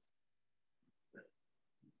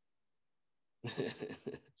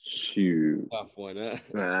 Shoot. Tough one, huh?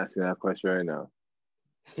 I'm not asking that question right now.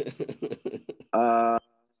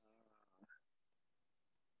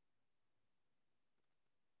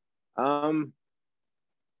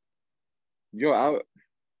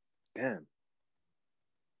 Damn.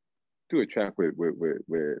 Do a track with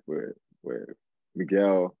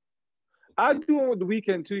Miguel. I do one with The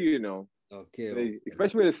Weeknd too, you know. Okay. Like,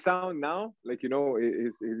 especially with the sound now, like, you know,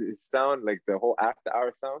 his sound, like the whole after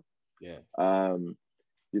hour sound. Yeah.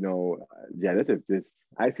 You know, yeah,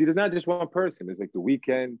 I see there's not just one person. It's like The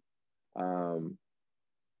Weeknd,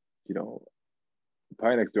 you know,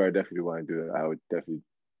 Party Next Door, I definitely want to do that. I would definitely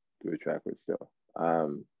do a track with still.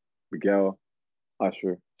 Miguel,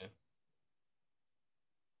 Usher, yeah.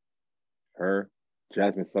 her,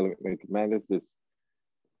 Jasmine Sullivan. Like, man, there's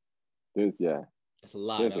That's a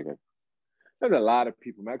lot. There's a lot of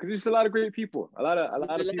people, man, because there's a lot of great people. A lot of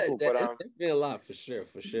people. But it's been a lot for sure.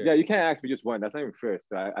 Yeah, you can't ask me just one. That's not even fair.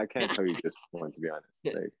 So I can't tell you just one, to be honest.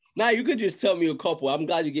 Like, nah, you could just tell me a couple. I'm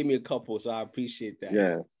glad you gave me a couple, so I appreciate that.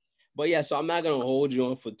 Yeah. But yeah, so I'm not gonna hold you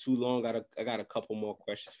on for too long. I got a couple more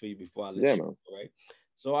questions for you before I let you go, right?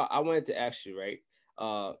 So I wanted to ask you, right?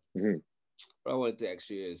 What I wanted to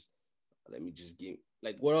ask you is, let me just give,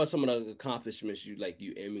 like, what are some of the accomplishments you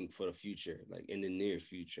aiming for the future, like in the near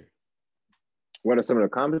future? What are some of the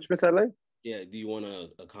accomplishments I like? Yeah, do you want to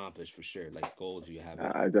accomplish for sure? Like goals you have?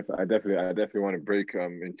 I definitely want to break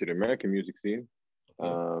into the American music scene.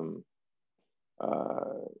 Okay.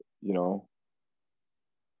 You know,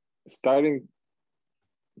 starting,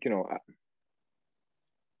 you know,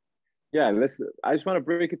 I just want to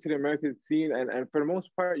break into the American scene, and for the most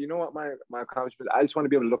part, you know what my accomplishment, I just want to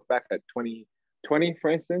be able to look back at 2020, for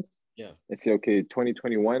instance, and say, okay,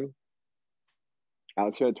 2021, I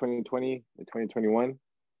was here at 2020 and 2021.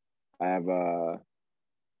 I've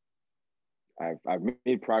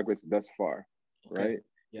made progress thus far, right?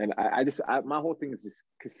 Yeah. And my whole thing is just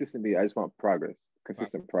consistently, I just want progress,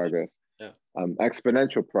 consistent progress. Yeah.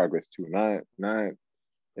 Exponential progress too. Not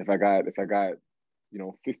if I got, you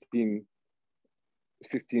know, $15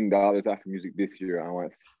 off of music this year, I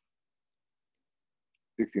want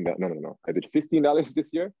 $16. No. I did $15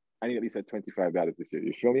 this year. I need at least at $25 this year.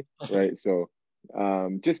 You feel me? Right. So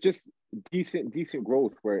just decent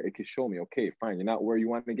growth where it can show me, okay, fine, you're not where you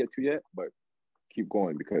want to get to yet, but keep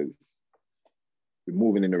going because you're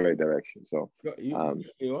moving in the right direction. So you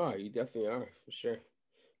definitely are for sure.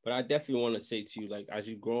 But I definitely want to say to you, like, as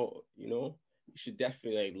you grow, you know, you should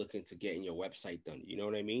definitely like look into getting your website done. You know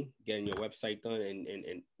what I mean? Getting your website done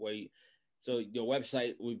and so your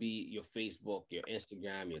website would be your Facebook, your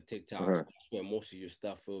Instagram, your TikTok, that's where most of your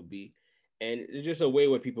stuff will be. And it's just a way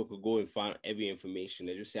where people could go and find every information.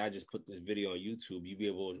 They just say, I just put this video on YouTube. You'll be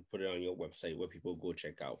able to put it on your website where people go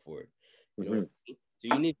check out for it. You know what I mean? So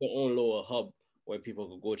you need your own little hub where people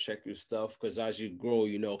could go check your stuff. Because as you grow,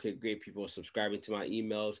 you know, okay, great, people are subscribing to my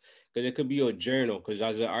emails. Because it could be your journal. Because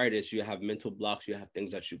as an artist, you have mental blocks. You have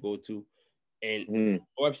things that you go to. And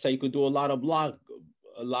website, you could do a lot of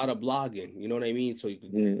blogging. You know what I mean? So you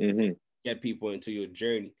could get people into your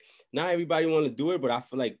journey. Not everybody want to do it, but I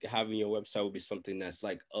feel like having your website would be something that's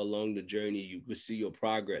like along the journey. You could see your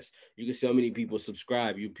progress. You can see how many people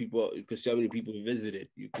subscribe. You could see how many people visited.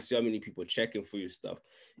 You can see how many people checking for your stuff.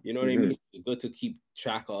 You know what I mean? It's good to keep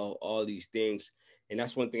track of all these things. And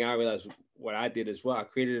that's one thing I realized what I did as well. I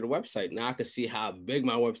created a website. Now I can see how big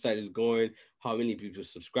my website is going, how many people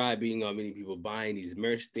subscribing, how many people buying these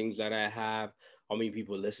merch things that I have, how many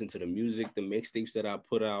people listen to the music, the mixtapes that I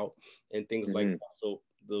put out, and things like that. So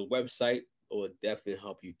the website will definitely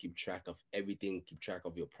help you keep track of everything, keep track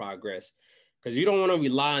of your progress. Because you don't want to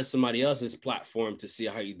rely on somebody else's platform to see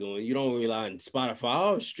how you're doing. You don't rely on Spotify.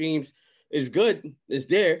 Oh, streams is good. It's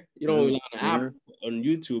there. You don't rely on the app on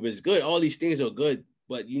YouTube. It's good. All these things are good,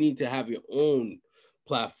 but you need to have your own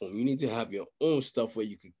platform. You need to have your own stuff where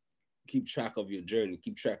you can keep track of your journey,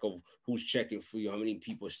 keep track of who's checking for you, how many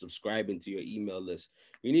people are subscribing to your email list.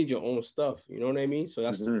 You need your own stuff. You know what I mean? So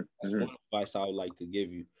that's one advice I would like to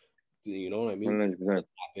give you. You know what I mean? 100%. To tap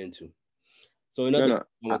into. So another thing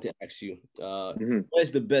I want to ask you, what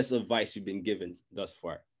is the best advice you've been given thus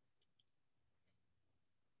far?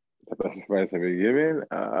 The best advice I've been given?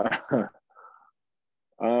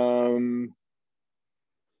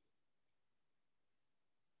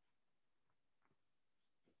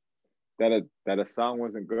 That a song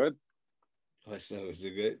wasn't good. Oh, so was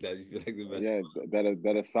it good? That you feel like the best? Yeah,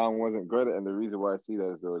 that a song wasn't good, and the reason why I see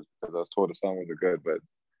that is because I was told the song wasn't good, but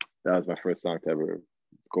that was my first song to ever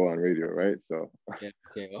go on radio, right? So,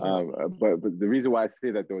 but the reason why I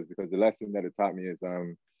say that though is because the lesson that it taught me is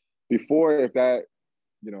before, if that,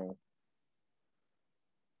 you know,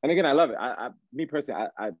 and again, I love it. Me personally,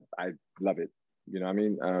 I love it. You know what I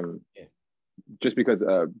mean? Just because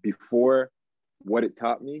before, what it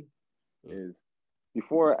taught me is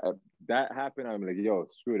before that happened, I'm like, yo,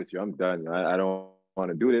 screw this, yo, I'm done. I don't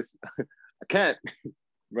want to do this. I can't,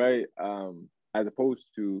 right? As opposed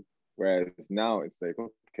to, whereas now it's like,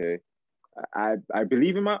 okay, I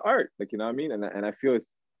believe in my art, like, you know what I mean? And I feel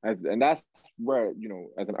and that's where, you know,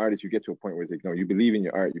 as an artist, you get to a point where it's like, no, you believe in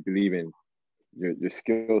your art, you believe in your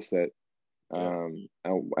skill set. And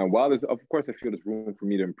while there's, of course, I feel there's room for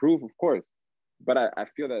me to improve, of course, but I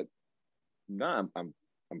feel that, nah, I'm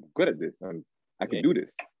good at this. I can do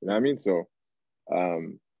this. You know what I mean? So,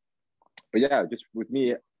 but yeah, just with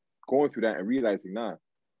me going through that and realizing, nah,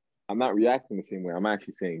 I'm not reacting the same way. I'm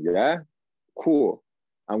actually saying, yeah, cool.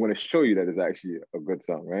 I'm going to show you that it's actually a good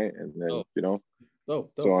song, right? And then, you know, so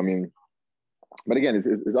I mean, but again,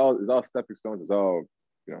 it's all stepping stones. It's all,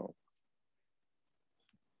 you know,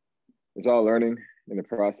 it's all learning in the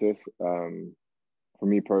process for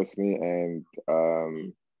me personally. And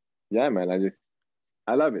yeah, man,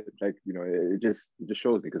 I love it. Like, you know, it just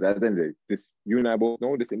shows me, because at the end of the day, you and I both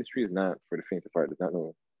know this industry is not for the faint of heart. It's not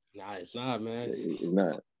no. Nah, it's not, man. It's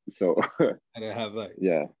not. So I don't have like,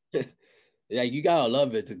 yeah. Yeah, you gotta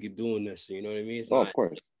love it to keep doing this. You know what I mean? It's not, of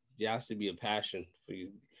course. There has to be a passion for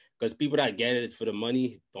you, because people that get it for the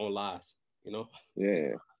money don't last. You know?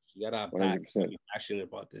 Yeah. So you gotta have 100%. be passionate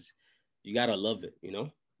about this. You gotta love it. You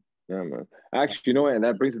know? Yeah, man. Actually, you know what? And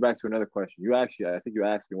that brings me back to another question. I think you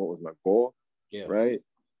asked me what was my goal. Yeah. Right.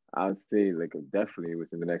 I would say, like, definitely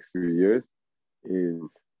within the next 3 years is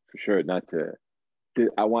for sure not to.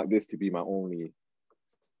 I want this to be my only,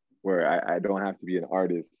 where I don't have to be an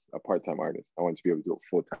artist, a part-time artist. I want to be able to do it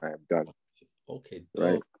full-time, done. Okay, dope.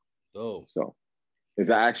 Right. Dope. So, is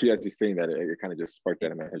that actually, as you're saying that, it kind of just sparked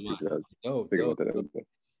that in my head too. Dope.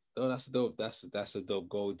 Oh, that's dope. That's a dope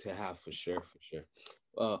goal to have for sure.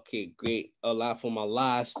 Okay, great. For my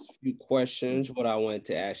last few questions, what I wanted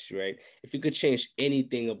to ask you, right? If you could change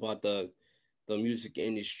anything about the music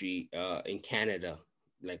industry in Canada,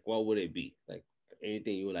 like what would it be? Like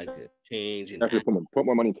anything you would like to change? And definitely put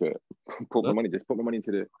more money into it. Put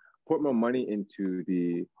more money into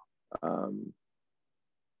the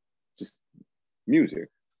just music,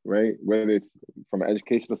 right? Whether it's from an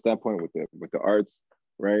educational standpoint with the arts,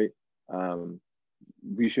 right?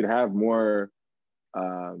 We should have more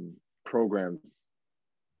programs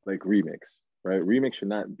like Remix, right? Remix should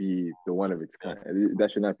not be the one of its kind.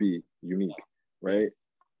 That should not be unique, right?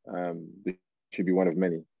 It should be one of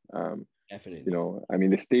many. Definitely. You know, I mean,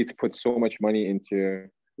 the states put so much money into.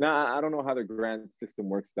 Now, I don't know how the grant system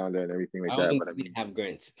works down there and everything like that, but I mean, have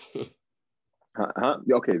grants.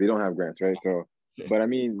 Okay, they don't have grants, right? So, but I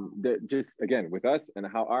mean, just again with us and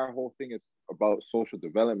how our whole thing is about social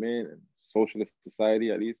development and socialist society,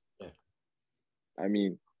 at least. Yeah. I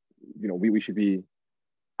mean, you know, we should be.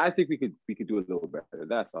 I think we could do a little better.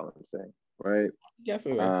 That's all I'm saying, right?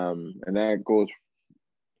 Definitely. And that goes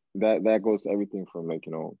to everything from, like,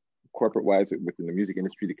 you know, corporate wise within the music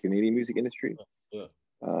industry, the Canadian music industry,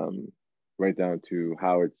 right down to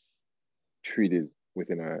how it's treated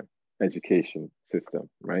within our education system,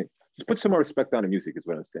 right? Just put some more respect on the music is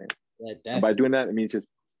what I'm saying. Yeah, and by doing that, I mean just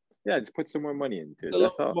put some more money into it.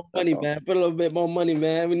 That's all. Man. Put a little bit more money,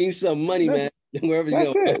 man. We need some money, man.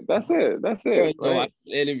 That's it. Right?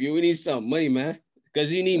 Interview. We need some money, man.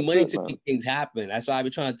 Because you need money to make things happen. That's why I be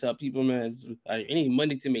trying to tell people, man. You need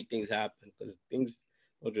money to make things happen, because things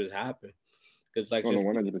don't just happen. Because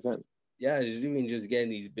 100%. Yeah, even just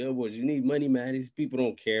getting these billboards, you need money, man. These people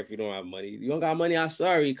don't care if you don't have money. You don't got money, I'm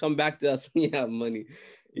sorry. Come back to us when you have money.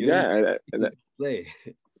 Play.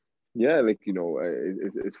 Yeah, like, you know,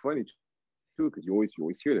 it's funny too, because you always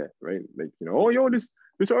hear that, right? Like, you know, oh, yo, this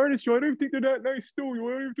artist, yo, I don't even think they're that nice, too. Yo,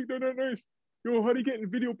 I don't even think they're that nice. Yo, how they getting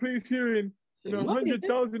video plays here and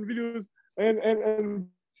 100,000 videos and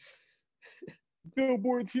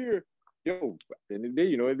Billboards here. Yo, at the end of the day,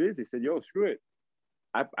 you know what it is? They said, yo, screw it.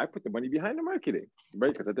 I put the money behind the marketing,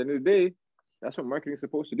 right? Because at the end of the day, that's what marketing is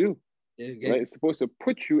supposed to do, right? It's supposed to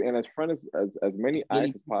put you in as front as many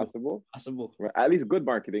eyes as possible. Right? At least good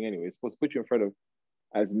marketing, anyway. It's supposed to put you in front of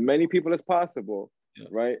as many people as possible,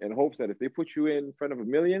 right? In hopes that if they put you in front of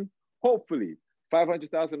 1 million, hopefully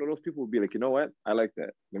 500,000 of those people will be like, you know what? I like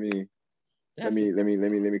that. Let me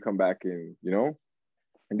come back and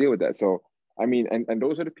and deal with that. So I mean, and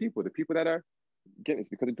those are the people that are getting, it's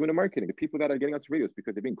because they're doing the marketing. The people that are getting onto radio is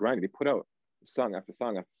because they've been grinding. They put out song after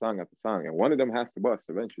song after song after song, and one of them has to bust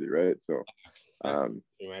eventually, right? So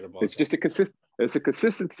it's just it's a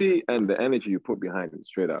consistency and the energy you put behind it,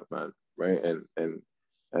 straight up, man, right? And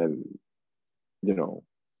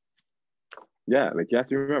like you have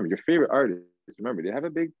to remember your favorite artists. Remember, they have a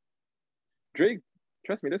big Drake.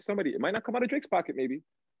 Trust me, there's somebody. It might not come out of Drake's pocket, maybe,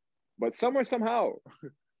 but somewhere somehow.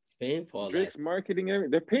 Paying for Drake's marketing,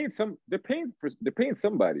 they're paying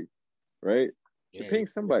somebody, right? They're paying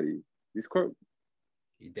somebody. These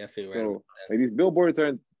you definitely right. So like these billboards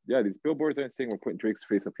aren't saying we're putting Drake's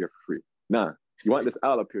face up here for free. Nah, you want this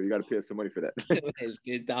owl up here, you got to pay us some money for that.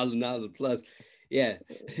 $1,000 plus. Yeah,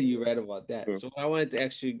 you're right about that. So I wanted to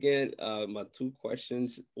ask you again, my 2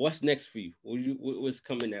 questions. What's next for you? What's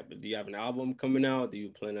coming up? Do you have an album coming out? Do you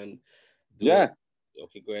plan on doing?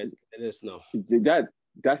 Okay, go ahead. Let us know.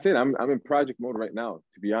 That's it. I'm in project mode right now,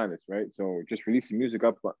 to be honest, right? So just releasing music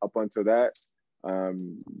up until that. There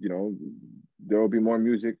will be more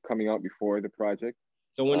music coming out before the project.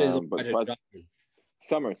 So when is the project dropping?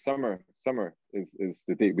 Summer is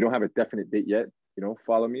the date. We don't have a definite date yet.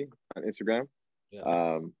 Follow me on Instagram,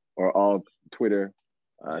 or all Twitter,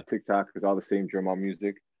 TikTok, is all the same Jermal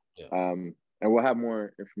Music. And we'll have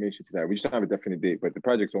more information to that. We just don't have a definite date, but the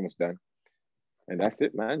project's almost done. And that's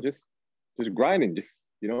it, man. Just grinding, just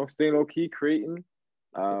staying low key, creating.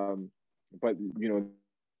 But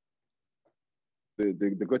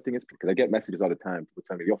the good thing is, because I get messages all the time, people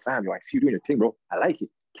tell me, "Yo, fam, I see you doing your thing, bro. I like it.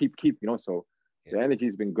 Keep, So the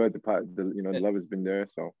energy's been good. The love has been there.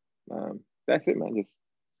 So that's it, man. Just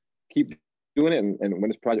keep doing it, and when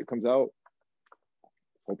this project comes out,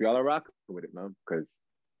 hope y'all are rocking with it, man. Because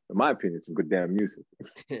in my opinion, it's some good damn music.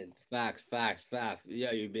 Facts.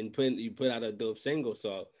 Yeah, you put out a dope single,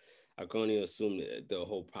 so I can only assume that the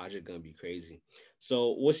whole project gonna be crazy.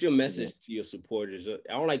 So what's your message to your supporters? I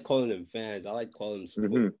don't like calling them fans. I like calling them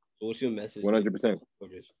supporters. So what's your message? 100%.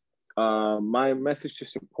 My message to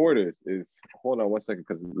supporters is, hold on 1 second,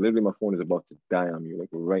 because literally my phone is about to die on me, like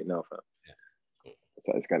right now, fam. Yeah.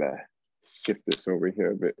 So I just gotta shift this over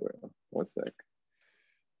here a bit. 1 sec.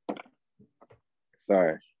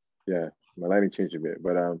 Sorry. Yeah, my lighting changed a bit,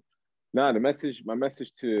 but my message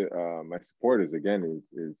to my supporters again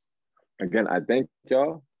is again, I thank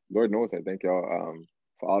y'all. Lord knows I thank y'all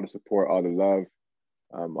for all the support, all the love,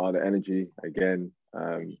 all the energy. Again,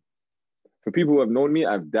 for people who have known me,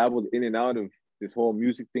 I've dabbled in and out of this whole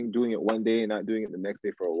music thing, doing it one day and not doing it the next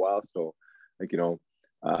day for a while. So, again,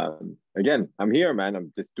 I'm here, man.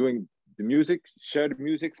 I'm just doing the music, share the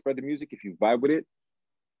music, spread the music. If you vibe with it,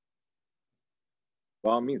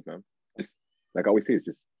 by all means, man. Just like I always say, it's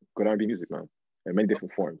just good R&B music, man, in many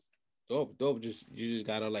different forms. Dope. You just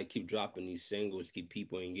gotta keep dropping these singles, keep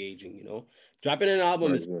people engaging. Dropping an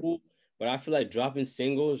album is cool, but I feel like dropping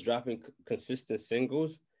consistent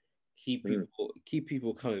singles, keep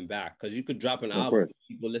people coming back. Because you could drop an album,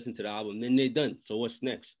 people listen to the album, then they're done. So what's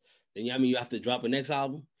next? Then you have to drop a next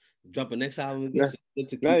album, again.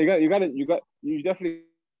 You definitely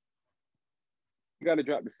gotta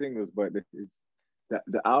drop the singles, but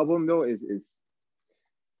the album though is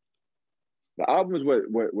the album is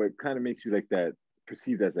what kind of makes you like that,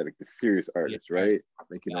 perceived as like the serious artist, right?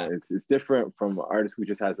 Like it's different from an artist who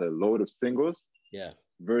just has a load of singles,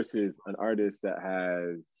 versus an artist that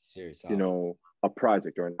has serious a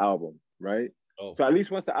project or an album, right? So at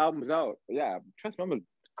least once the album's out, trust me, I'm gonna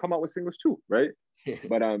come out with singles too, right?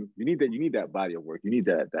 But you need that body of work, you need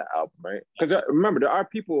that album, right? Because remember, there are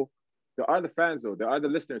the fans though, there are the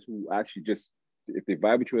listeners who actually just, if they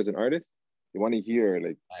vibe with you as an artist, they want to hear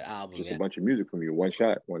like album, a bunch of music from you, one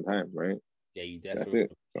shot, one time, right? Yeah, you definitely.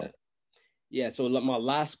 That's it. Yeah. So my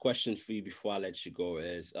last question for you before I let you go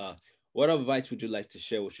is, what advice would you like to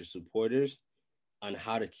share with your supporters on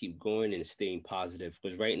how to keep going and staying positive?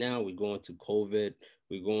 Because right now we're going to COVID,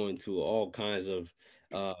 we're going to all kinds of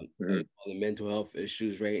mental health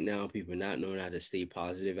issues right now. People not knowing how to stay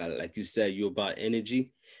positive. Like you said, you're about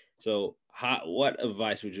energy. So what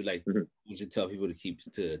advice would you like? Would you tell people to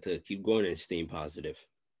keep going and staying positive?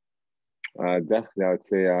 Definitely, I would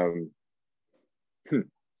say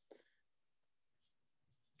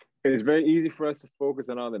it's very easy for us to focus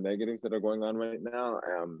on all the negatives that are going on right now.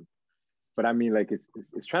 But I mean, like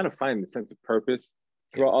it's trying to find the sense of purpose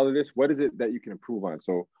throughout all of this. What is it that you can improve on?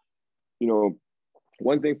 So, you know,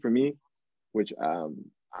 one thing for me, which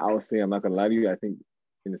I'll say, I'm not gonna lie to you, I think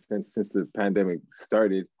in a sense, since the pandemic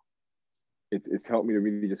started, it's helped me to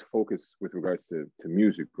really just focus with regards to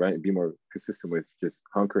music, right? And be more consistent with just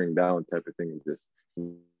hunkering down type of thing and just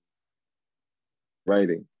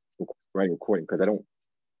writing, recording, because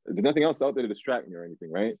there's nothing else out there to distract me or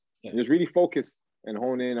anything, right? Yeah. Just really focus and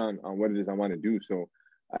hone in on what it is I want to do. So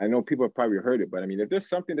I know people have probably heard it, but I mean, if there's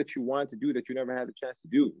something that you want to do that you never had the chance to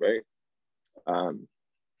do, right?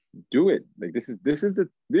 Do it. Like this is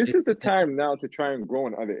the time now to try and grow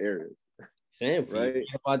in other areas. Same for right? You.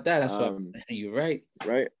 About that, that's what you're right.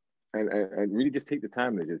 Right. And really just take the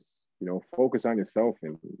time to just, focus on yourself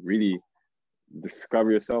and really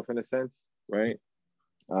discover yourself in a sense, right?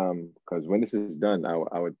 Because when this is done,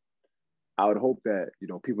 I would hope that,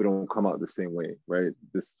 people don't come out the same way, right?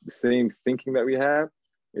 The same thinking that we have,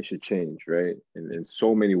 it should change, right? In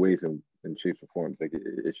so many ways and shapes and forms, like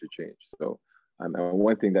it should change. So and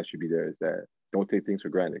one thing that should be there is that don't take things for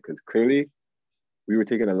granted, because clearly we were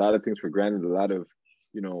taking a lot of things for granted, a lot of,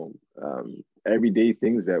 everyday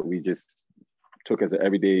things that we just took as an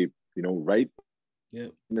everyday, right? Yeah.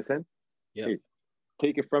 In a sense. Yeah. Hey,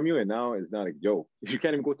 take it from you, and now it's not like, yo, you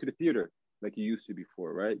can't even go to the theater like you used to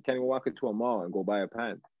before, right? You can't even walk into a mall and go buy a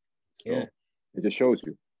pants. So yeah. It just shows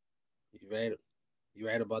you. You're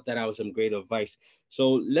right about that. That was some great advice.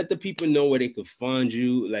 So let the people know where they could find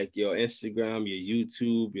you, like your Instagram, your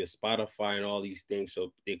YouTube, your Spotify, and all these things,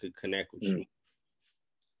 so they could connect with you.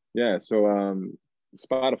 Yeah. So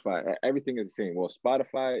Spotify, everything is the same. Well,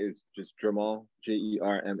 Spotify is just Jermal,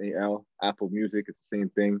 Jermal. Apple Music is the same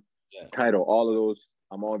thing. Yeah. Tidal, all of those,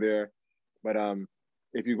 I'm all there. But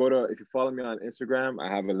if you follow me on Instagram, I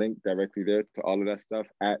have a link directly there to all of that stuff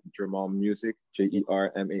at Jermal Music,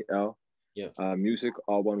 Jermal. Yeah. Music,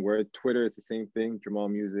 all one word. Twitter is the same thing, Jermal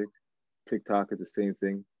Music. TikTok is the same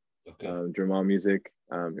thing. Okay. Jermal Music.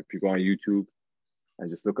 If you go on YouTube and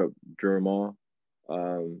just look up Jermal,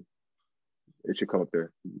 it should come up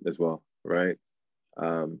there as well, right?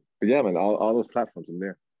 But yeah, man, all those platforms in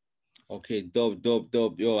there. Okay, dope.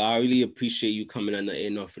 Yo, I really appreciate you coming on the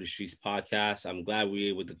Known for the Streets podcast. I'm glad we were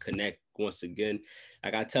able to connect once again.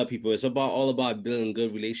 Like I tell people, it's all about building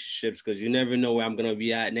good relationships, because you never know where I'm gonna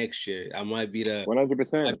be at next year. I might be the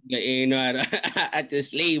 100% at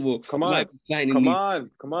this label. Come on,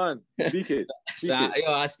 speak it.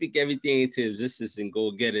 I speak everything into existence and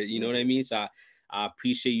go get it. You know what I mean? So I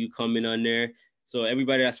appreciate you coming on there. So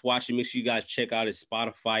everybody that's watching, make sure you guys check out his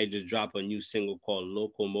Spotify. He just dropped a new single called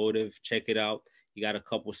Locomotive. Check it out. You got a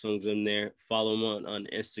couple songs in there. Follow him on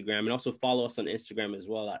Instagram, and also follow us on Instagram as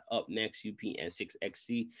well at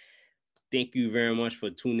UpNextUPN6XC. Thank you very much for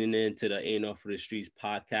tuning in to the Known for the Streets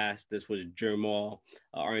podcast. This was Jermal,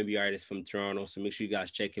 R&B artist from Toronto. So make sure you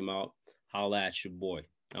guys check him out. Holla at your boy.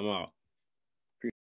 I'm out.